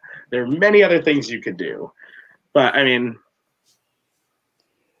sense. There are many other things you could do, but I mean,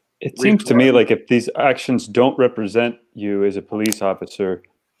 it seems to me like if these actions don't represent you as a police officer,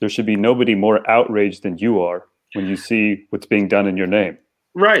 there should be nobody more outraged than you are when you see what's being done in your name.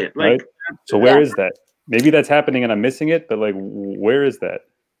 Right. Like, so where is that? Maybe that's happening and I'm missing it, but like, where is that?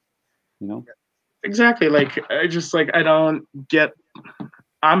 You know? Exactly. Like, I don't get,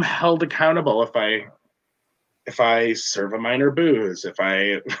 I'm held accountable if I serve a minor booze, if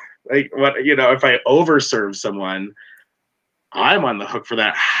I if I overserve someone, I'm on the hook for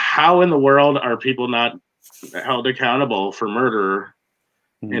that. How in the world are people not held accountable for murder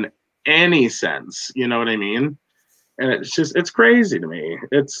in any sense? You know what I mean? And it's crazy to me.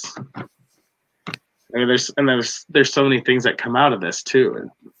 I mean, there's so many things that come out of this too,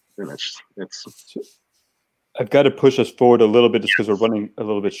 and it's. I've got to push us forward a little bit just because we're running a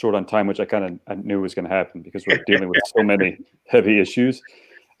little bit short on time, which I knew was going to happen because we're dealing with so many heavy issues.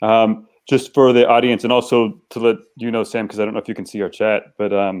 Just for the audience, and also to let you know, Sam, because I don't know if you can see our chat, but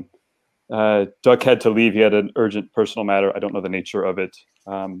Duck had to leave. He had an urgent personal matter. I don't know the nature of it.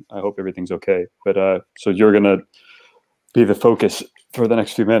 I hope everything's okay. But so you're going to be the focus for the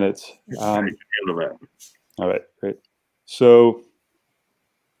next few minutes. All right, great. So,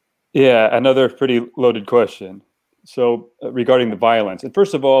 yeah, another pretty loaded question. So regarding the violence, and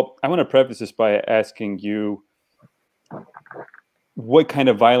first of all, I want to preface this by asking you, what kind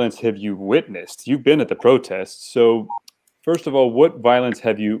of violence have you witnessed? You've been at the protests. So first of all, what violence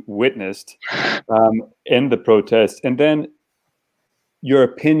have you witnessed in the protests? And then your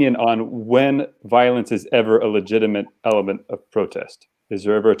opinion on when violence is ever a legitimate element of protest. Is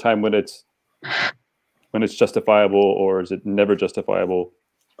there ever a time when it's justifiable, or is it never justifiable?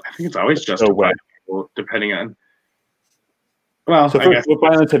 I think it's always justifiable, depending on. Well, so first, what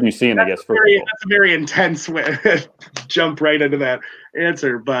violence have you seen? I guess that's a very intense way jump right into that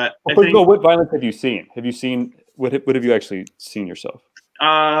answer. But well, first of all, what violence have you seen? Have you seen what have you actually seen yourself?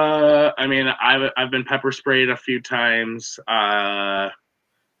 I mean, I've been pepper sprayed a few times.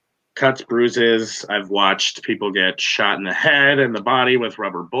 Cuts, bruises. I've watched people get shot in the head and the body with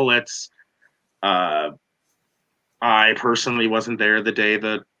rubber bullets. I personally wasn't there the day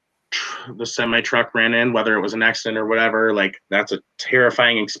the semi truck ran in, whether it was an accident or whatever. Like, that's a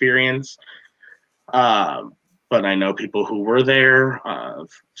terrifying experience. But I know people who were there.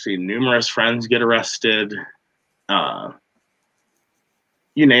 I've seen numerous friends get arrested.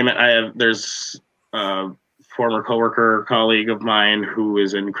 You name it. There's a former coworker, colleague of mine who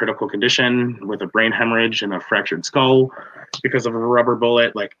is in critical condition with a brain hemorrhage and a fractured skull because of a rubber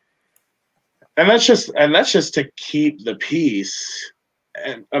bullet. Like, and that's just to keep the peace.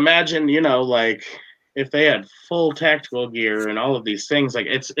 And imagine, like, if they had full tactical gear and all of these things, like,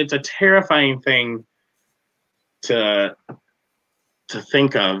 it's a terrifying thing to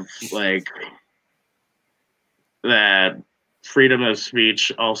think of, like, that freedom of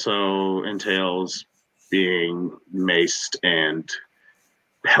speech also entails being maced and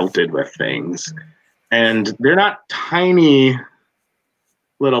pelted with things. And they're not tiny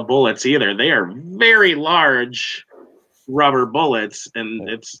little bullets either. They are very large rubber bullets. And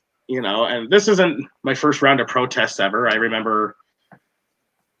it's, and this isn't my first round of protests ever. I remember a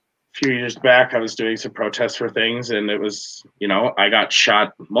few years back, I was doing some protests for things, and it was, I got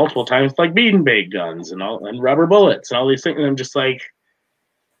shot multiple times, like beanbag guns and rubber bullets and all these things. And I'm just like,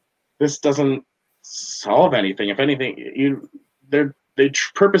 this doesn't solve anything. If anything, they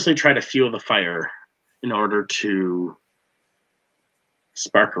purposely try to fuel the fire in order to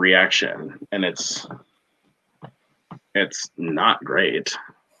spark a reaction, and it's not great.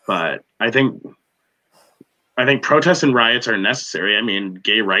 But I think protests and riots are necessary. I mean,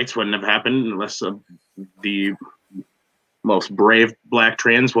 gay rights wouldn't have happened unless the most brave Black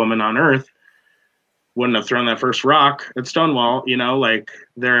trans woman on earth wouldn't have thrown that first rock at Stonewall. Like,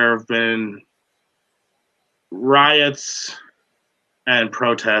 there have been riots and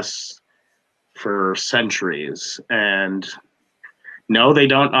protests for centuries, and no, they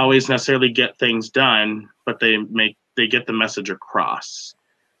don't always necessarily get things done, but they get the message across.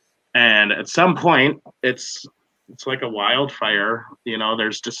 And at some point, it's like a wildfire.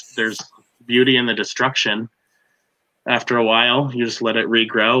 There's beauty in the destruction. After a while, you just let it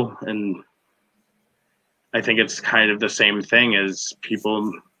regrow. And I think it's kind of the same thing as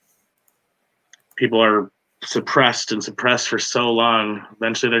people are suppressed for so long.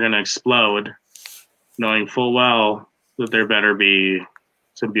 Eventually, they're going to explode, knowing full well that there better be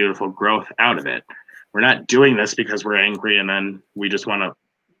some beautiful growth out of it. We're not doing this because we're angry and then we just want to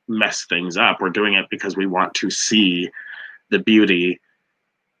mess things up. We're doing it because we want to see the beauty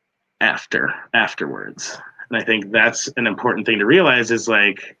afterwards. And I think that's an important thing to realize, is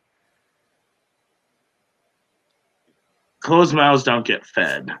like, closed mouths don't get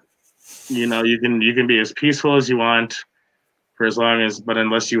fed. You can be as peaceful as you want for as long as, but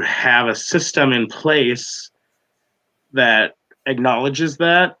unless you have a system in place that acknowledges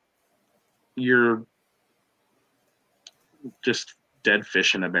that, you're just dead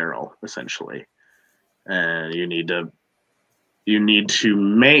fish in a barrel, essentially. And you need to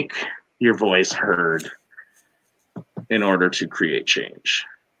make your voice heard in order to create change.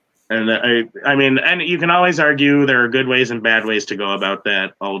 And I mean, and you can always argue there are good ways and bad ways to go about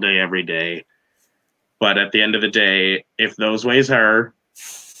that all day, every day. But at the end of the day, if those ways are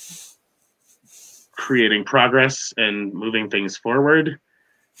creating progress and moving things forward,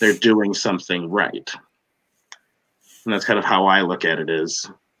 they're doing something right. And that's kind of how I look at it is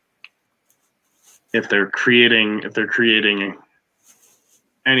if they're creating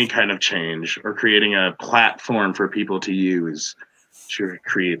any kind of change or creating a platform for people to use to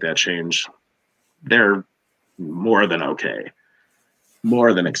create that change, they're more than okay,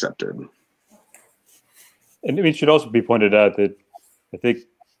 more than accepted. And it should also be pointed out that I think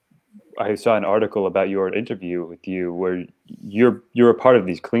I saw an article about your interview with you where you're a part of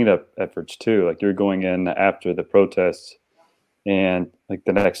these cleanup efforts too. Like you're going in after the protests and like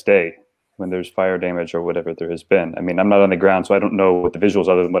the next day when there's fire damage or whatever there has been. I mean, I'm not on the ground, so I don't know what the visuals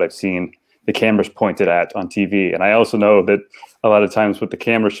other than what I've seen the cameras pointed at on TV. And I also know that a lot of times what the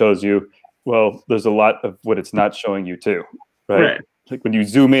camera shows you, well, there's a lot of what it's not showing you too, right? Like when you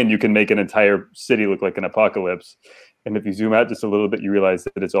zoom in, you can make an entire city look like an apocalypse. And if you zoom out just a little bit, you realize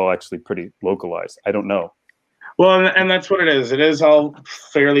that it's all actually pretty localized. I don't know. Well, and that's what it is. It is all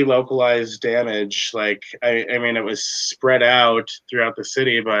fairly localized damage. Like, I mean, it was spread out throughout the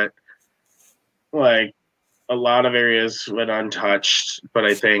city, but like a lot of areas went untouched. But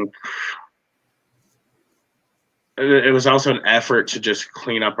I think it was also an effort to just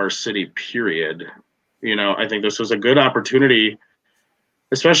clean up our city, period. You know, I think this was a good opportunity,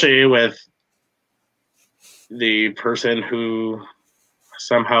 especially with the person who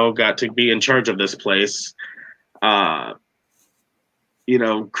somehow got to be in charge of this place, you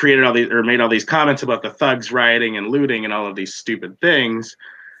know, created all these or made all these comments about the thugs rioting and looting and all of these stupid things.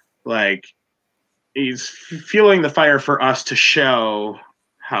 Like, he's fueling the fire for us to show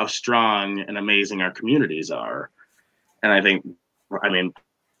how strong and amazing our communities are. And I think, I mean,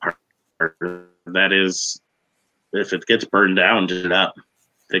 part of that is if it gets burned down, just it up,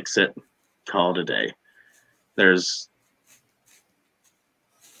 fix it, call it a day. It's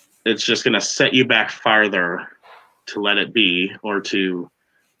just going to set you back farther to let it be or to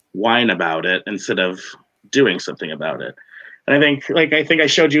whine about it instead of doing something about it. And I think I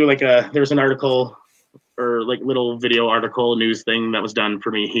showed you there's an article or like little video article news thing that was done for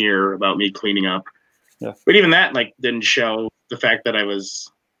me here about me cleaning up. Yeah. But even that didn't show the fact that I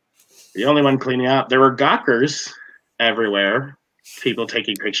was the only one cleaning up. There were gawkers everywhere, people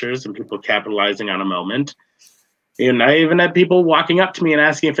taking pictures and people capitalizing on a moment. And I even had people walking up to me and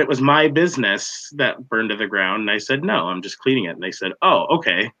asking if it was my business that burned to the ground. And I said, no, I'm just cleaning it. And they said, oh,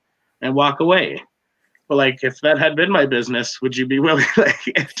 okay. And walk away. But like, if that had been my business, would you be willing? Like,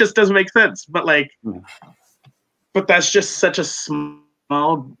 it just doesn't make sense. But like, but that's just such a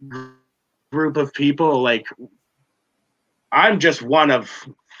small group of people. Like, I'm just one of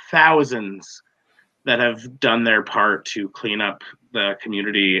thousands that have done their part to clean up the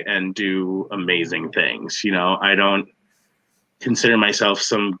community and do amazing things. You know, I don't consider myself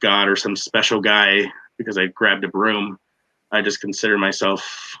some god or some special guy because I grabbed a broom. I just consider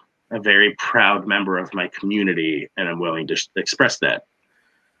myself a very proud member of my community, and I'm willing to express that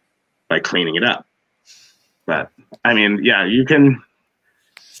by cleaning it up. But I mean, yeah, you can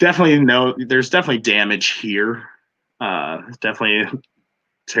definitely know there's definitely damage here. Definitely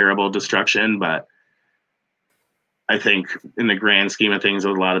terrible destruction, but I think in the grand scheme of things,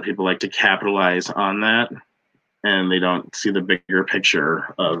 a lot of people like to capitalize on that, and they don't see the bigger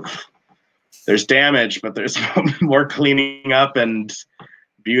picture of there's damage, but there's more cleaning up and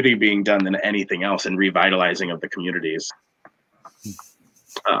beauty being done than anything else, and revitalizing of the communities.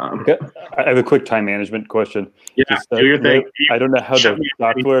 Okay. I have a quick time management question. Yeah, do your thing. I don't know how the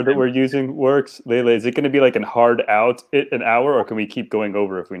software that we're using works. Laila, is it going to be like a hard out an hour, or can we keep going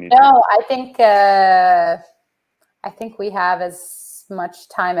over if we need to? No, I think we have as much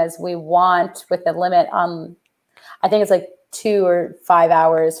time as we want with a limit on, I think it's like 2 or 5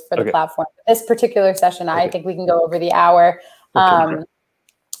 hours for the platform. This particular session, I think we can go over the hour.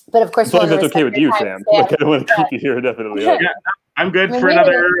 But of course, as long as that's okay with you, Sam. Like, I don't want to keep you here definitely. Yeah, I'm good for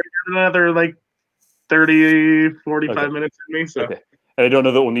another like 30, 45 minutes with me. So. Okay. And I don't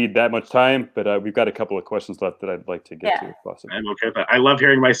know that we'll need that much time, but we've got a couple of questions left that I'd like to get to if possible. I'm okay with that. I love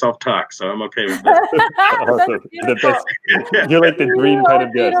hearing myself talk, so I'm okay with that. You're like the dream kind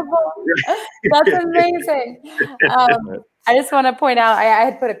of guest. That's amazing. I just want to point out, I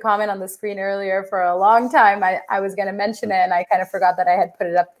had put a comment on the screen earlier for a long time. I was going to mention it, and I kind of forgot that I had put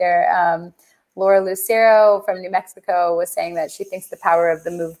it up there. Laura Lucero from New Mexico was saying that she thinks the power of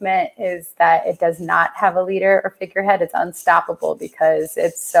the movement is that it does not have a leader or figurehead. It's unstoppable because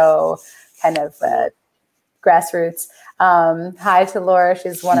it's so kind of grassroots. Hi to Laura.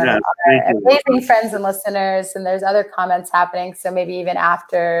 She's one of our amazing friends and listeners, and there's other comments happening. So maybe even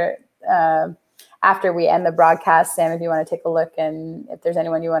after after we end the broadcast, Sam, if you want to take a look and if there's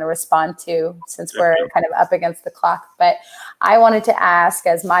anyone you want to respond to, since we're kind of up against the clock. But I wanted to ask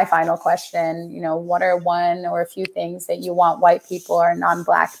as my final question, you know, what are one or a few things that you want white people or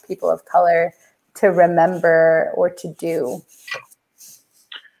non-Black people of color to remember or to do?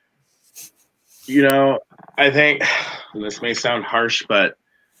 You know, I think this may sound harsh, but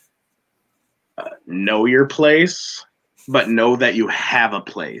know your place, but know that you have a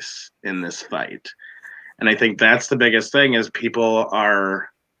place in this fight. And I think that's the biggest thing is people are,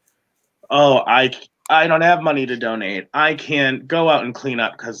 oh, I don't have money to donate. I can't go out and clean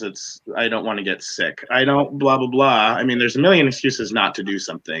up because I don't want to get sick. I don't blah, blah, blah. I mean, there's a million excuses not to do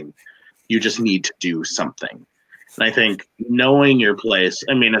something. You just need to do something. And I think knowing your place,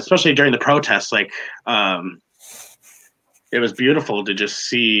 I mean, especially during the protests, like it was beautiful to just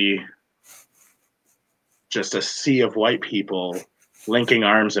see just a sea of white people linking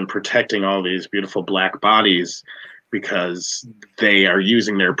arms and protecting all these beautiful Black bodies because they are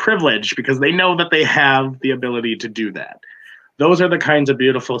using their privilege because they know that they have the ability to do that. Those are the kinds of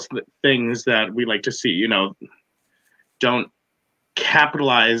beautiful things that we like to see. You know, don't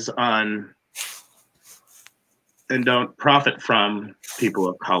capitalize on and don't profit from people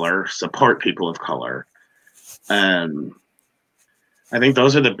of color, support people of color. I think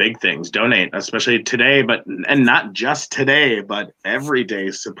those are the big things. Donate, especially today, and not just today, but every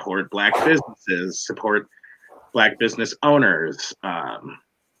day. Support Black businesses, support Black business owners,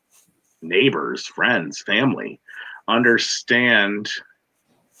 neighbors, friends, family. Understand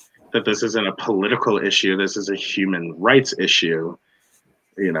that this isn't a political issue. This is a human rights issue.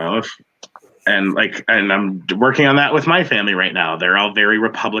 You know, and I'm working on that with my family right now. They're all very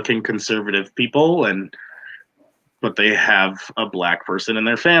Republican, conservative people, but they have a Black person in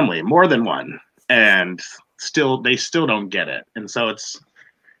their family, more than one, and they still don't get it. And so it's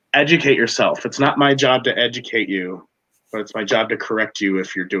educate yourself. It's not my job to educate you, but it's my job to correct you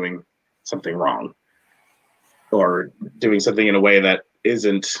if you're doing something wrong or doing something in a way that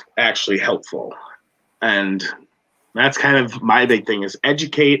isn't actually helpful. And that's kind of my big thing is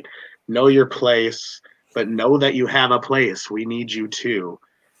educate, know your place, but know that you have a place. We need you too.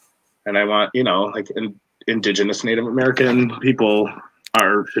 And I want, you know, like Indigenous Native American people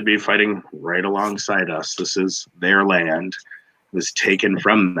should be fighting right alongside us. This is their land. It was taken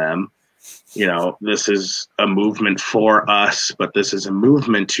from them. You know, this is a movement for us, but this is a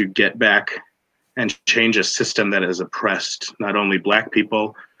movement to get back and change a system that has oppressed not only Black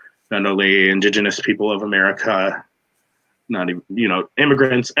people, not only Indigenous people of America, not even, you know,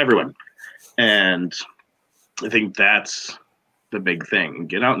 immigrants, everyone. And I think that's the big thing.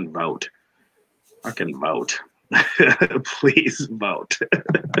 Get out and vote. Fucking vote. Please vote.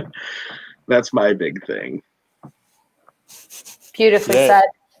 That's my big thing. Beautifully said.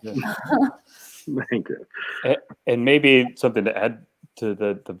 Yeah. Thank you. And maybe something to add to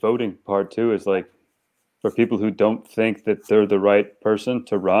the voting part too is like for people who don't think that they're the right person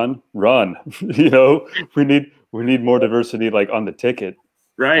to run. You know, we need more diversity like on the ticket.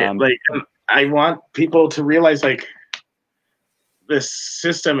 Right. Like I want people to realize like this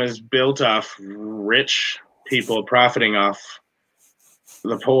system is built off rich people profiting off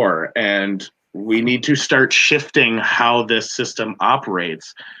the poor, and we need to start shifting how this system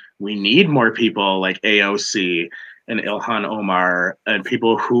operates. We need more people like AOC and Ilhan Omar and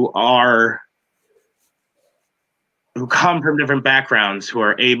people who come from different backgrounds, who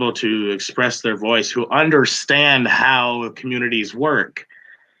are able to express their voice, who understand how communities work.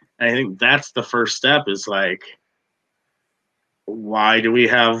 And I think that's the first step is like, why do we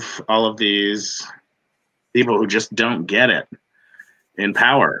have all of these people who just don't get it in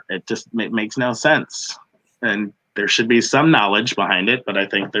power? It just makes no sense. And there should be some knowledge behind it, but I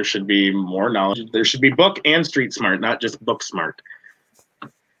think there should be more knowledge. There should be book and street smart, not just book smart.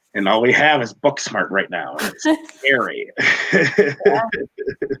 And all we have is book smart right now. It's scary. Yeah.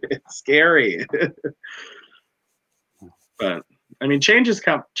 It's scary. But I mean, change is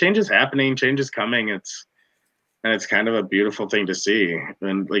happening, change is coming. And it's kind of a beautiful thing to see.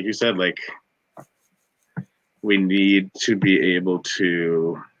 And like you said, like we need to be able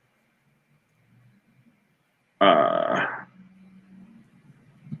to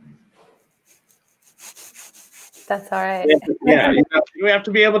that's all right. Yeah, you have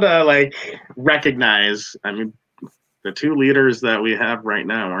to be able to like recognize, I mean, the two leaders that we have right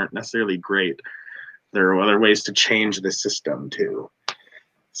now aren't necessarily great. There are other ways to change the system too.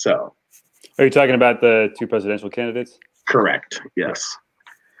 So are you talking about the two presidential candidates? Correct. Yes.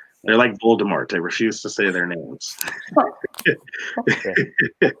 They're like Voldemort. I refuse to say their names.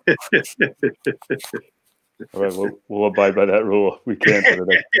 All right, we'll abide by that rule. We can't.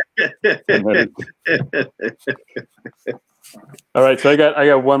 All right, so I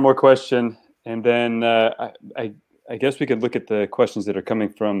got one more question, and then I guess we could look at the questions that are coming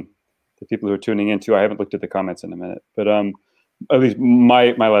from the people who are tuning in too. I haven't looked at the comments in a minute, but at least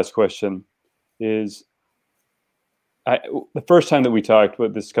my last question is, the first time that we talked,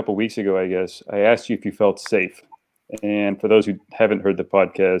 this a couple of weeks ago, I guess, I asked you if you felt safe. And for those who haven't heard the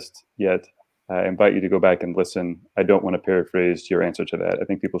podcast yet, I invite you to go back and listen. I don't want to paraphrase your answer to that. I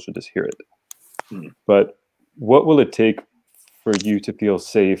think people should just hear it. But what will it take for you to feel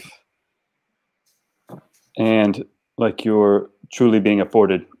safe and like you're truly being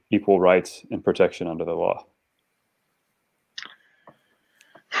afforded equal rights and protection under the law?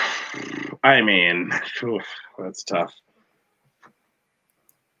 I mean, that's tough.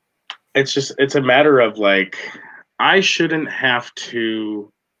 It's a matter of like, I shouldn't have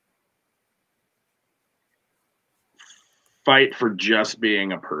to fight for just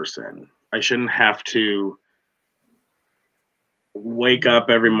being a person. I shouldn't have to wake up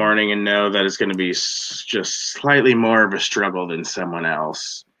every morning and know that it's going to be just slightly more of a struggle than someone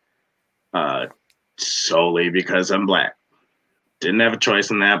else, solely because I'm Black. Didn't have a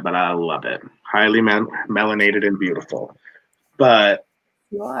choice in that, but I love it. Highly melanated and beautiful. But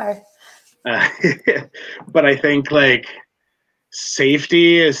you are. But I think like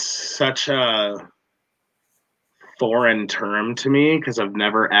safety is such a foreign term to me because I've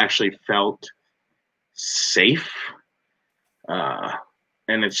never actually felt safe.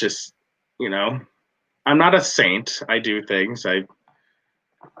 And it's just, I'm not a saint. I do things.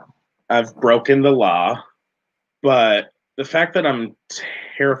 I've broken the law, but the fact that I'm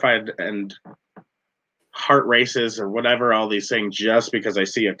terrified and heart races or whatever, all these things, just because I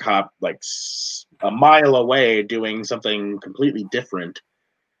see a cop like a mile away doing something completely different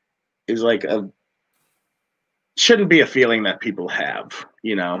is like shouldn't be a feeling that people have,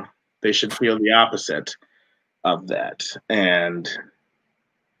 they should feel the opposite of that. And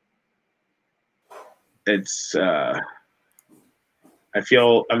it's, I'm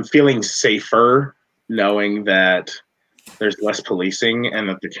feeling safer knowing that there's less policing and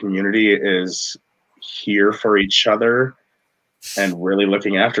that the community is here for each other and really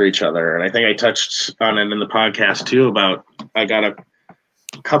looking after each other. And I think I touched on it in the podcast too about, I got a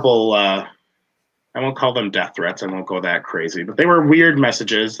couple, I won't call them death threats. I won't go that crazy, but they were weird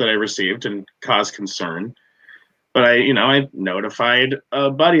messages that I received and caused concern. But I notified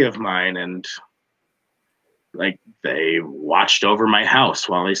a buddy of mine, and like they watched over my house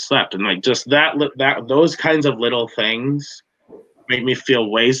while I slept, and like just those kinds of little things make me feel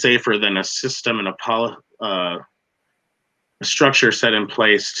way safer than a system and a structure set in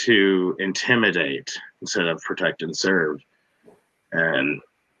place to intimidate instead of protect and serve. And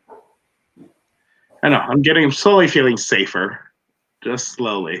I know I'm slowly feeling safer, just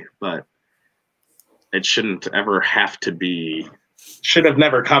slowly, but it shouldn't ever have to be, should have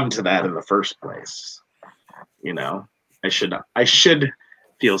never come to that in the first place. I should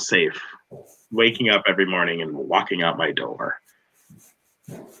feel safe waking up every morning and walking out my door.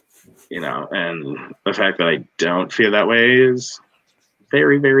 And the fact that I don't feel that way is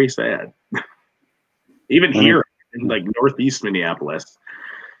very, very sad. Even here in like Northeast Minneapolis,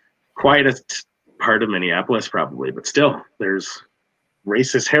 quietest part of Minneapolis probably, but still there's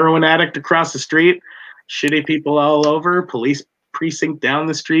racist heroin addict across the street, shitty people all over, police precinct down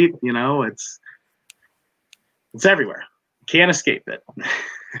the street, it's everywhere. Can't escape it.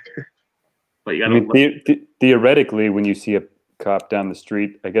 But you gotta theoretically, when you see a cop down the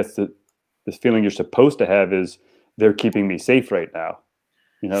street, I guess this feeling you're supposed to have is they're keeping me safe right now.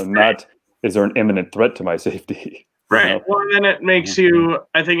 Not is there an imminent threat to my safety? Right. Well, and then it makes you,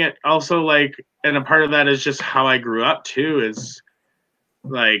 I think it also like, and a part of that is just how I grew up too, is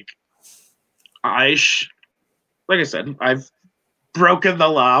like, like I said, I've broken the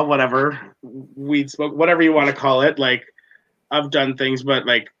law, whatever, weed smoke, whatever you want to call it. Like I've done things, but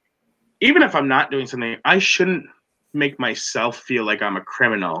like, even if I'm not doing something, I shouldn't make myself feel like I'm a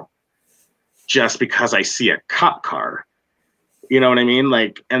criminal just because I see a cop car. You know what I mean?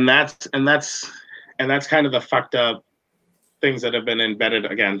 Like, and that's kind of the fucked up things that have been embedded,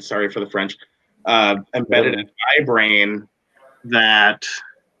 again, sorry for the French, embedded in my brain that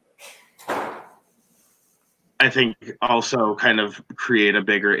I think also kind of create a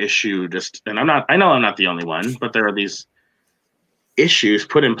bigger issue. And I know I'm not the only one, but there are these issues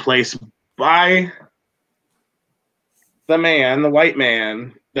put in place by the white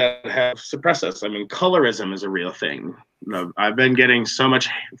man that have suppressed us. I mean, colorism is a real thing. I've been getting so much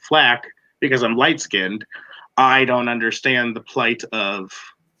flack because I'm light-skinned. I don't understand the plight of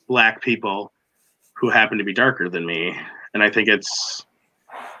Black people who happen to be darker than me. And I think it's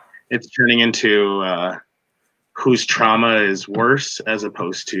turning into whose trauma is worse, as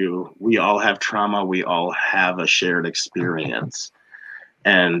opposed to we all have trauma, we all have a shared experience.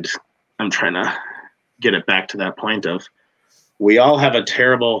 And I'm trying to get it back to that point of we all have a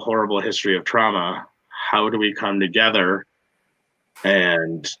terrible, horrible history of trauma. How do we come together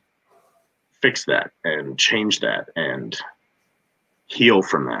and fix that and change that and heal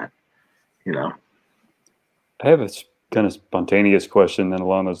from that, you know? I have a kind of spontaneous question then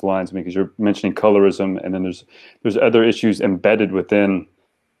along those lines, because you're mentioning colorism, and then there's other issues embedded within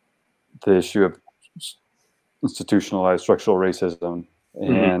the issue of institutionalized structural racism,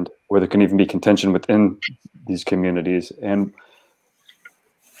 and where there can even be contention within these communities. And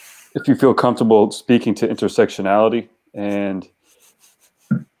if you feel comfortable speaking to intersectionality and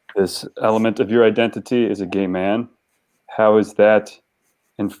this element of your identity as a gay man, how is that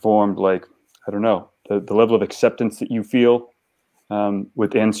informed, like, I don't know, the level of acceptance that you feel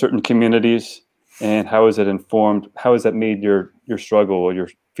within certain communities, and how is it informed, how has that made your struggle or your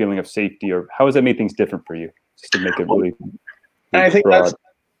feeling of safety, or how has that made things different for you, just to make it really I think broad?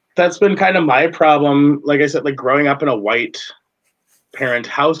 That's been kind of my problem. Like I said, like growing up in a white parent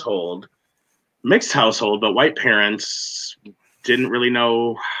household, mixed household, but white parents didn't really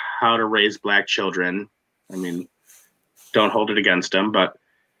know how to raise black children. I mean, don't hold it against them, but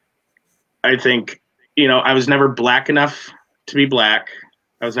I think, you know, I was never black enough to be black.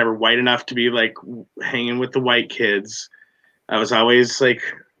 I was never white enough to be like hanging with the white kids. I was always like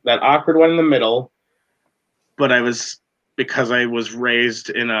that awkward one in the middle, but because I was raised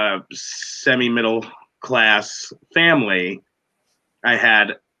in a semi-middle class family, I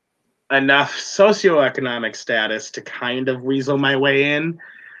had enough socioeconomic status to kind of weasel my way in.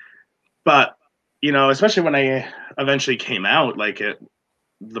 But, you know, especially when I eventually came out, like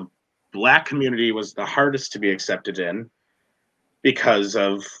the black community was the hardest to be accepted in because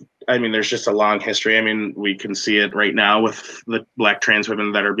of, I mean, there's just a long history. I mean, we can see it right now with the black trans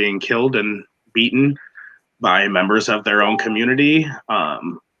women that are being killed and beaten by members of their own community.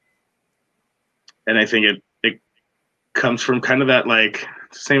 And I think it comes from kind of that, like,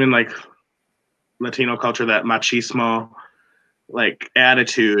 same in like Latino culture, that machismo like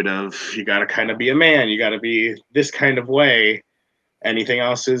attitude of you got to kind of be a man, you got to be this kind of way. Anything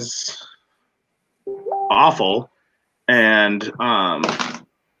else is awful. And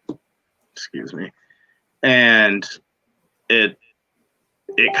excuse me. And it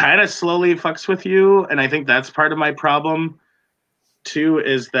kind of slowly fucks with you. And I think that's part of my problem too,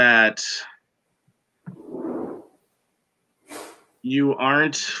 is that you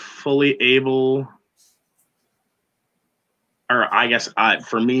aren't fully able, or I guess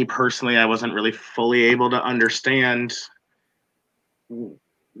for me personally, I wasn't really fully able to understand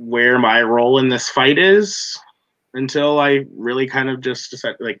where my role in this fight is until I really kind of just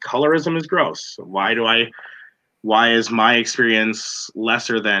decided, like, colorism is gross. Why is my experience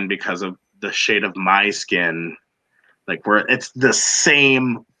lesser than because of the shade of my skin? Like, it's the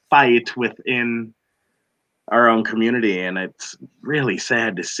same fight within our own community, and it's really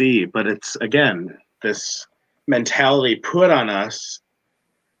sad to see. But it's, again, this mentality put on us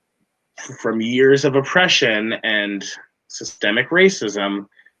from years of oppression and systemic racism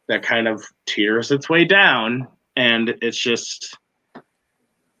that kind of teeters its way down, and it's just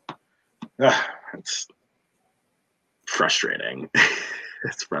it's frustrating.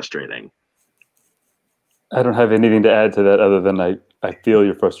 It's frustrating. I don't have anything to add to that other than I feel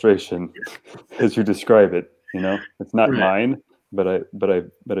your frustration as you describe it. You know, it's not mine, but I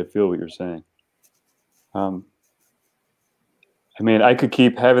feel what you're saying. I mean, I could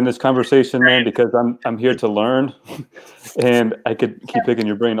keep having this conversation, man, because I'm here to learn, and I could keep picking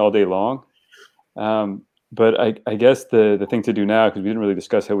your brain all day long. But I guess the thing to do now, because we didn't really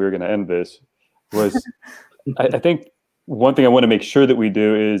discuss how we were going to end this, was I think one thing I want to make sure that we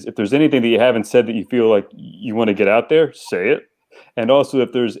do is, if there's anything that you haven't said that you feel like you want to get out there, say it. And also,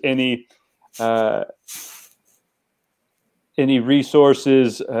 if there's any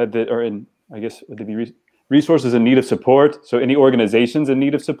resources that are in, I guess, would they be resources in need of support? So any organizations in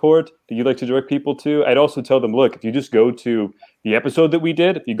need of support that you'd like to direct people to? I'd also tell them, look, if you just go to the episode that we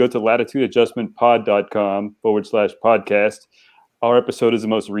did, if you go to latitudeadjustmentpod.com/podcast, our episode is the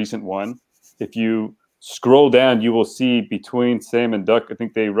most recent one. If you scroll down, you will see between Sam and Duck, I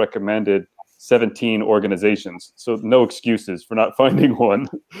think they recommended 17 organizations. So no excuses for not finding one.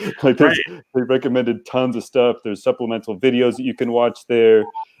 Like they recommended tons of stuff. There's supplemental videos that you can watch there.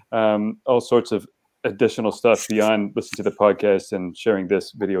 All sorts of additional stuff beyond listening to the podcast and sharing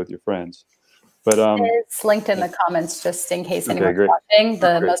this video with your friends. But it's linked in the comments just in case anyone's great. watching.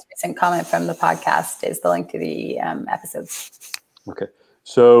 The most recent comment from the podcast is the link to the episodes. Okay.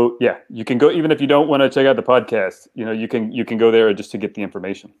 So yeah, you can go, even if you don't want to check out the podcast, you can go there just to get the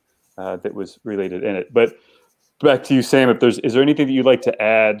information that was related in it. But back to you, Sam, is there anything that you'd like to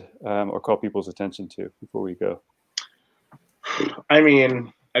add or call people's attention to before we go? I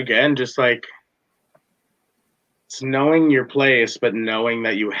mean, again, just like it's knowing your place, but knowing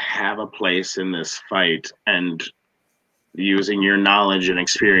that you have a place in this fight and using your knowledge and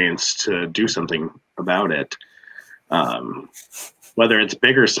experience to do something about it. Whether it's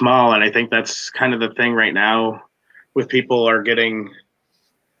big or small. And I think that's kind of the thing right now with people are getting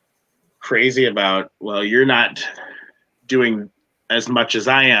crazy about, well, you're not doing as much as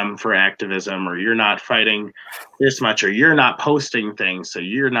I am for activism, or you're not fighting this much, or you're not posting things, so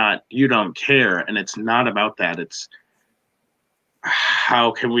you don't care. And it's not about that. It's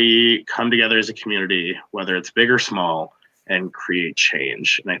how can we come together as a community, whether it's big or small, and create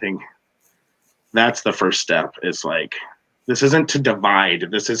change. And I think that's the first step. Is like, this isn't to divide.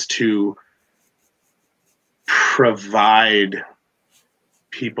 This is to provide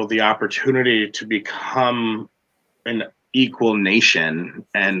people the opportunity to become an equal nation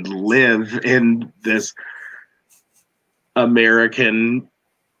and live in this American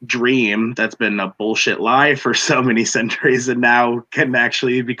dream that's been a bullshit lie for so many centuries and now can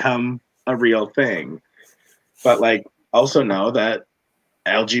actually become a real thing. But like, also know that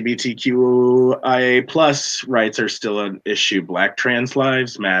LGBTQIA plus rights are still an issue. Black trans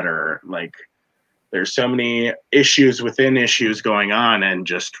lives matter. Like, there's so many issues within issues going on, and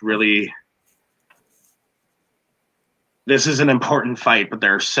just really, this is an important fight, but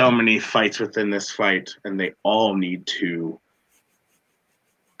there are so many fights within this fight, and they all need to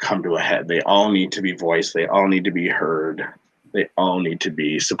come to a head. They all need to be voiced. They all need to be heard. They all need to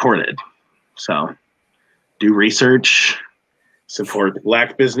be supported. So do research, support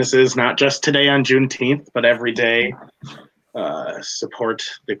Black businesses, not just today on Juneteenth, but every day. Support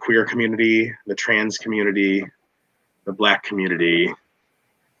the queer community, the trans community, the Black community,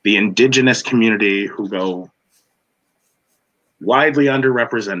 the Indigenous community, who go widely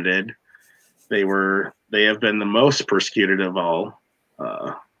underrepresented. They have been the most persecuted of all,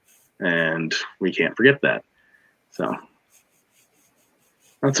 and we can't forget that. So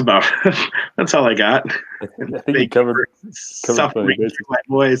that's about that's all I got. I think you covered suffering my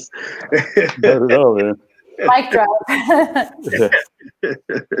voice. Not at all, man. Mic drop.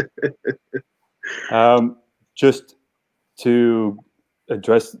 Just to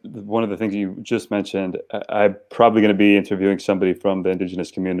address one of the things you just mentioned, I'm probably going to be interviewing somebody from the Indigenous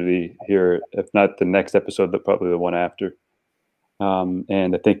community here, if not the next episode, but probably the one after.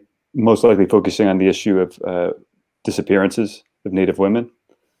 And I think most likely focusing on the issue of disappearances of Native women.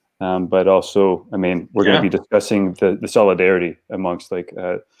 But also, I mean, we're going to be discussing the solidarity amongst like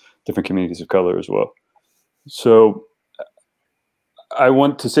different communities of color as well. So I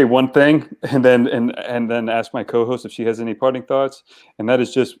want to say one thing, and then ask my co-host if she has any parting thoughts, and that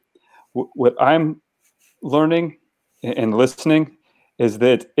is just what I'm learning and listening is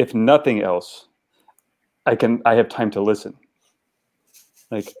that if nothing else, I have time to listen.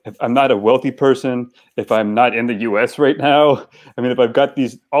 Like, if I'm not a wealthy person, if I'm not in the US right now, I mean, if I've got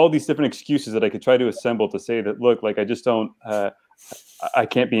all these different excuses that I could try to assemble to say that, look, like I just don't, I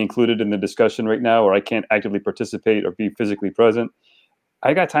can't be included in the discussion right now, or I can't actively participate or be physically present,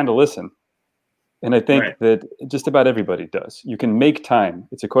 I got time to listen. And I think that just about everybody does. You can make time.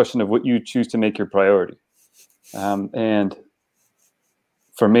 It's a question of what you choose to make your priority. And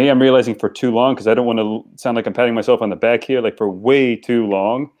for me, I'm realizing for too long, because I don't want to sound like I'm patting myself on the back here, like for way too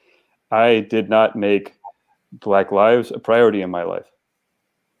long, I did not make Black lives a priority in my life.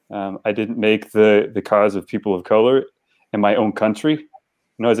 I didn't make the cause of people of color in my own country.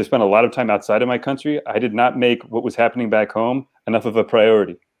 You know, as I spent a lot of time outside of my country, I did not make what was happening back home enough of a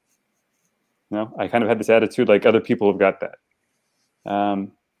priority. You know, I kind of had this attitude like other people have got that.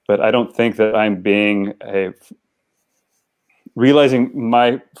 But I don't think that I'm realizing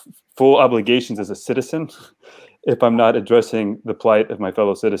my full obligations as a citizen if I'm not addressing the plight of my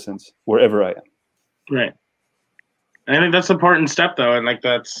fellow citizens wherever I am. Right. I think that's an important step, though. And like,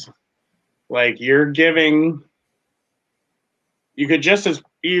 that's like, you're giving, you could just as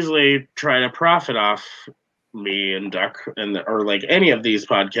easily try to profit off me and Duck or like any of these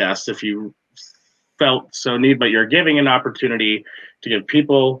podcasts if you felt so need, but you're giving an opportunity to give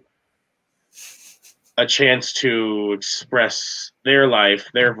people a chance to express their life,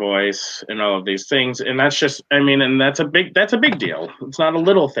 their voice, and all of these things. And that's just, I mean, and that's a big deal. It's not a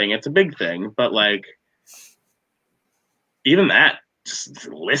little thing, it's a big thing. But like, even that, just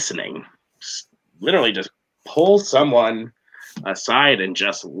listening, literally just pull someone aside and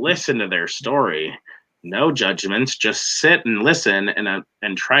just listen to their story. No judgments, just sit and listen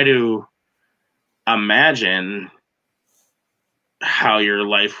and try to imagine how your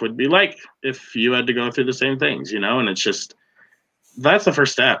life would be like if you had to go through the same things, and it's just, that's the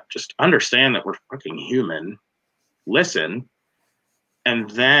first step. Just understand that we're fucking human, listen, and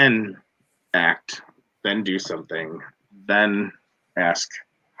then act, then do something, then ask,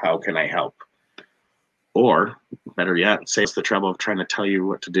 how can I help? Or better yet, save us the trouble of trying to tell you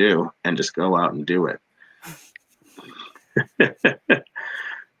what to do and just go out and do it.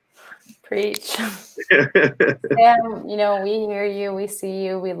 Preach. Sam, we hear you, we see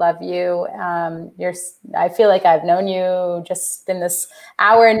you, we love you. I feel like I've known you just in this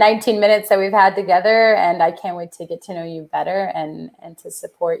hour and 19 minutes that we've had together, and I can't wait to get to know you better and to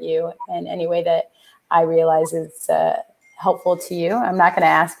support you in any way that I realize is helpful to you. I'm not going to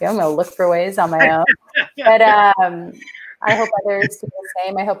ask you. I'm going to look for ways on my own. But I hope others do the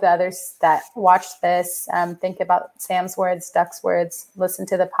same. I hope that others that watch this think about Sam's words, Duck's words, listen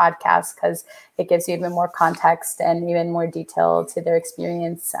to the podcast, because it gives you even more context and even more detail to their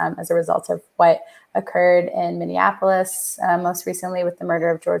experience as a result of what occurred in Minneapolis, most recently with the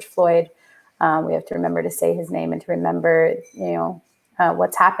murder of George Floyd. We have to remember to say his name and to remember,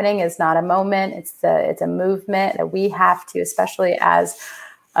 what's happening is not a moment. It's a movement that we have to, especially as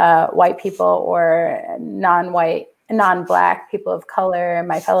white people or non-white, non-Black people of color,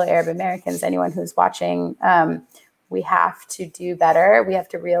 my fellow Arab Americans, anyone who's watching, we have to do better. We have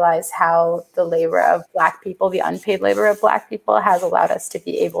to realize how the labor of Black people, the unpaid labor of Black people, has allowed us to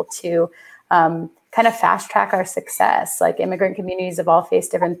be able to kind of fast track our success. Like, immigrant communities have all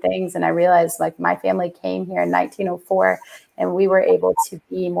faced different things. And I realized, like, my family came here in 1904 and we were able to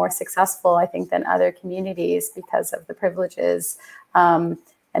be more successful, I think, than other communities because of the privileges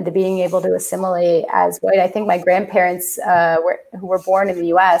and to being able to assimilate as white. I think my grandparents who were born in the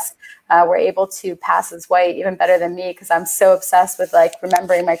US were able to pass as white even better than me, because I'm so obsessed with like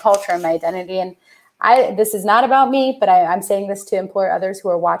remembering my culture and my identity. And this is not about me, but I'm saying this to implore others who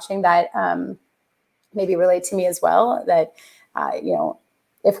are watching that maybe relate to me as well, that,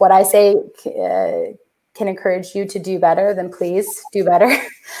 if what I say can encourage you to do better, then please do better.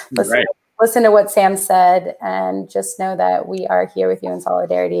 Listen to what Sam said, and just know that we are here with you in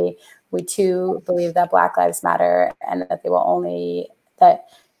solidarity. We too believe that Black Lives Matter, and that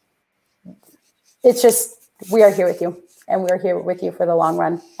we are here with you, and we're here with you for the long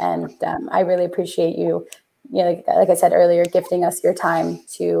run. And I really appreciate you, like I said earlier, gifting us your time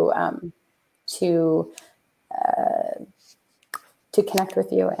to connect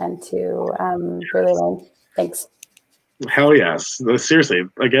with you and to really learn. Thanks. Hell yes. Seriously,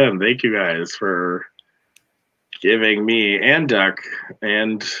 again, thank you guys for giving me and Duck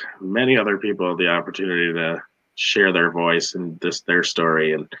and many other people the opportunity to share their voice and their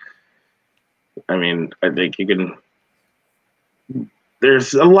story. And I mean, I think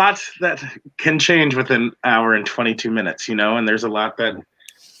there's a lot that can change within an hour and 22 minutes, and there's a lot that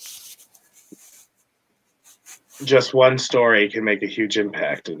just one story can make a huge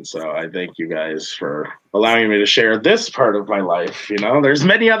impact. And so I thank you guys for allowing me to share this part of my life. There's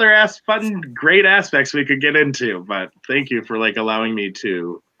many other fun, great aspects we could get into, but thank you for allowing me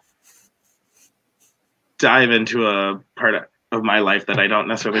to dive into a part of my life that I don't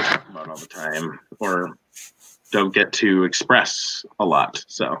necessarily talk about all the time or don't get to express a lot.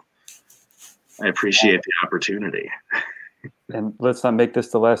 So I appreciate the opportunity. And let's not make this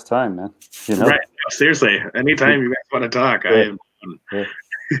the last time, man. Right. Seriously, anytime you guys want to talk, I am.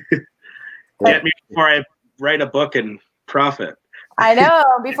 Get me before I write a book and profit. I know.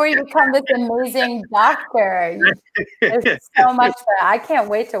 Before you become this amazing doctor, there's so much that I can't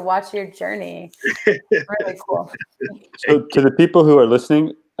wait to watch your journey. Really cool. So, to the people who are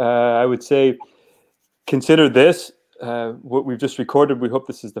listening, I would say consider this. What we've just recorded, we hope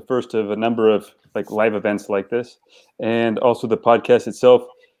this is the first of a number of live events like this, and also the podcast itself.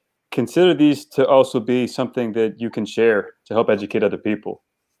 Consider these to also be something that you can share to help educate other people.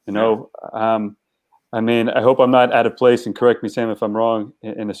 I mean, I hope I'm not out of place, and correct me, Sam, if I'm wrong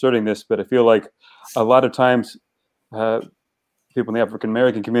in asserting this, but I feel like a lot of times people in the African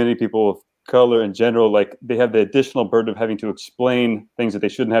American community, people of color in general, they have the additional burden of having to explain things that they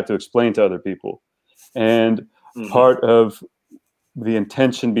shouldn't have to explain to other people. And part of the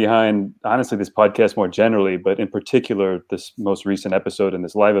intention behind, honestly, this podcast more generally, but in particular, this most recent episode in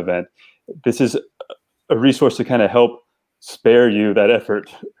this live event, this is a resource to kind of help spare you that effort,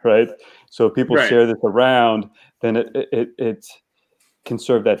 right? So if people share this around, then it can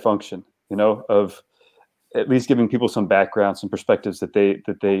serve that function, of at least giving people some background, some perspectives that they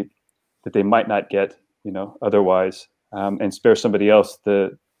that they might not get, otherwise, and spare somebody else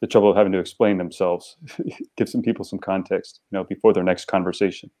the trouble of having to explain themselves. Give some people some context, before their next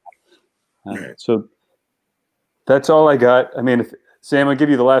conversation. Right. So that's all I got. I mean, Sam, I'll give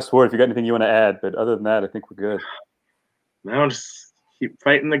you the last word if you got anything you want to add. But other than that, I think we're good. No, just keep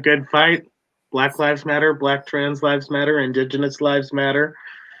fighting the good fight. Black lives matter. Black trans lives matter. Indigenous lives matter.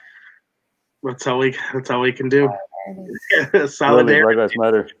 That's all we can do. Solidarity. Black lives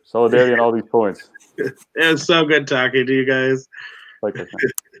matter. Solidarity on all these points. It was so good talking to you guys.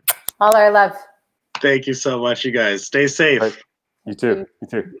 All our love. Thank you so much, you guys. Stay safe. Right. You too.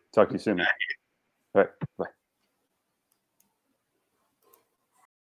 Talk to you soon. All right. Bye.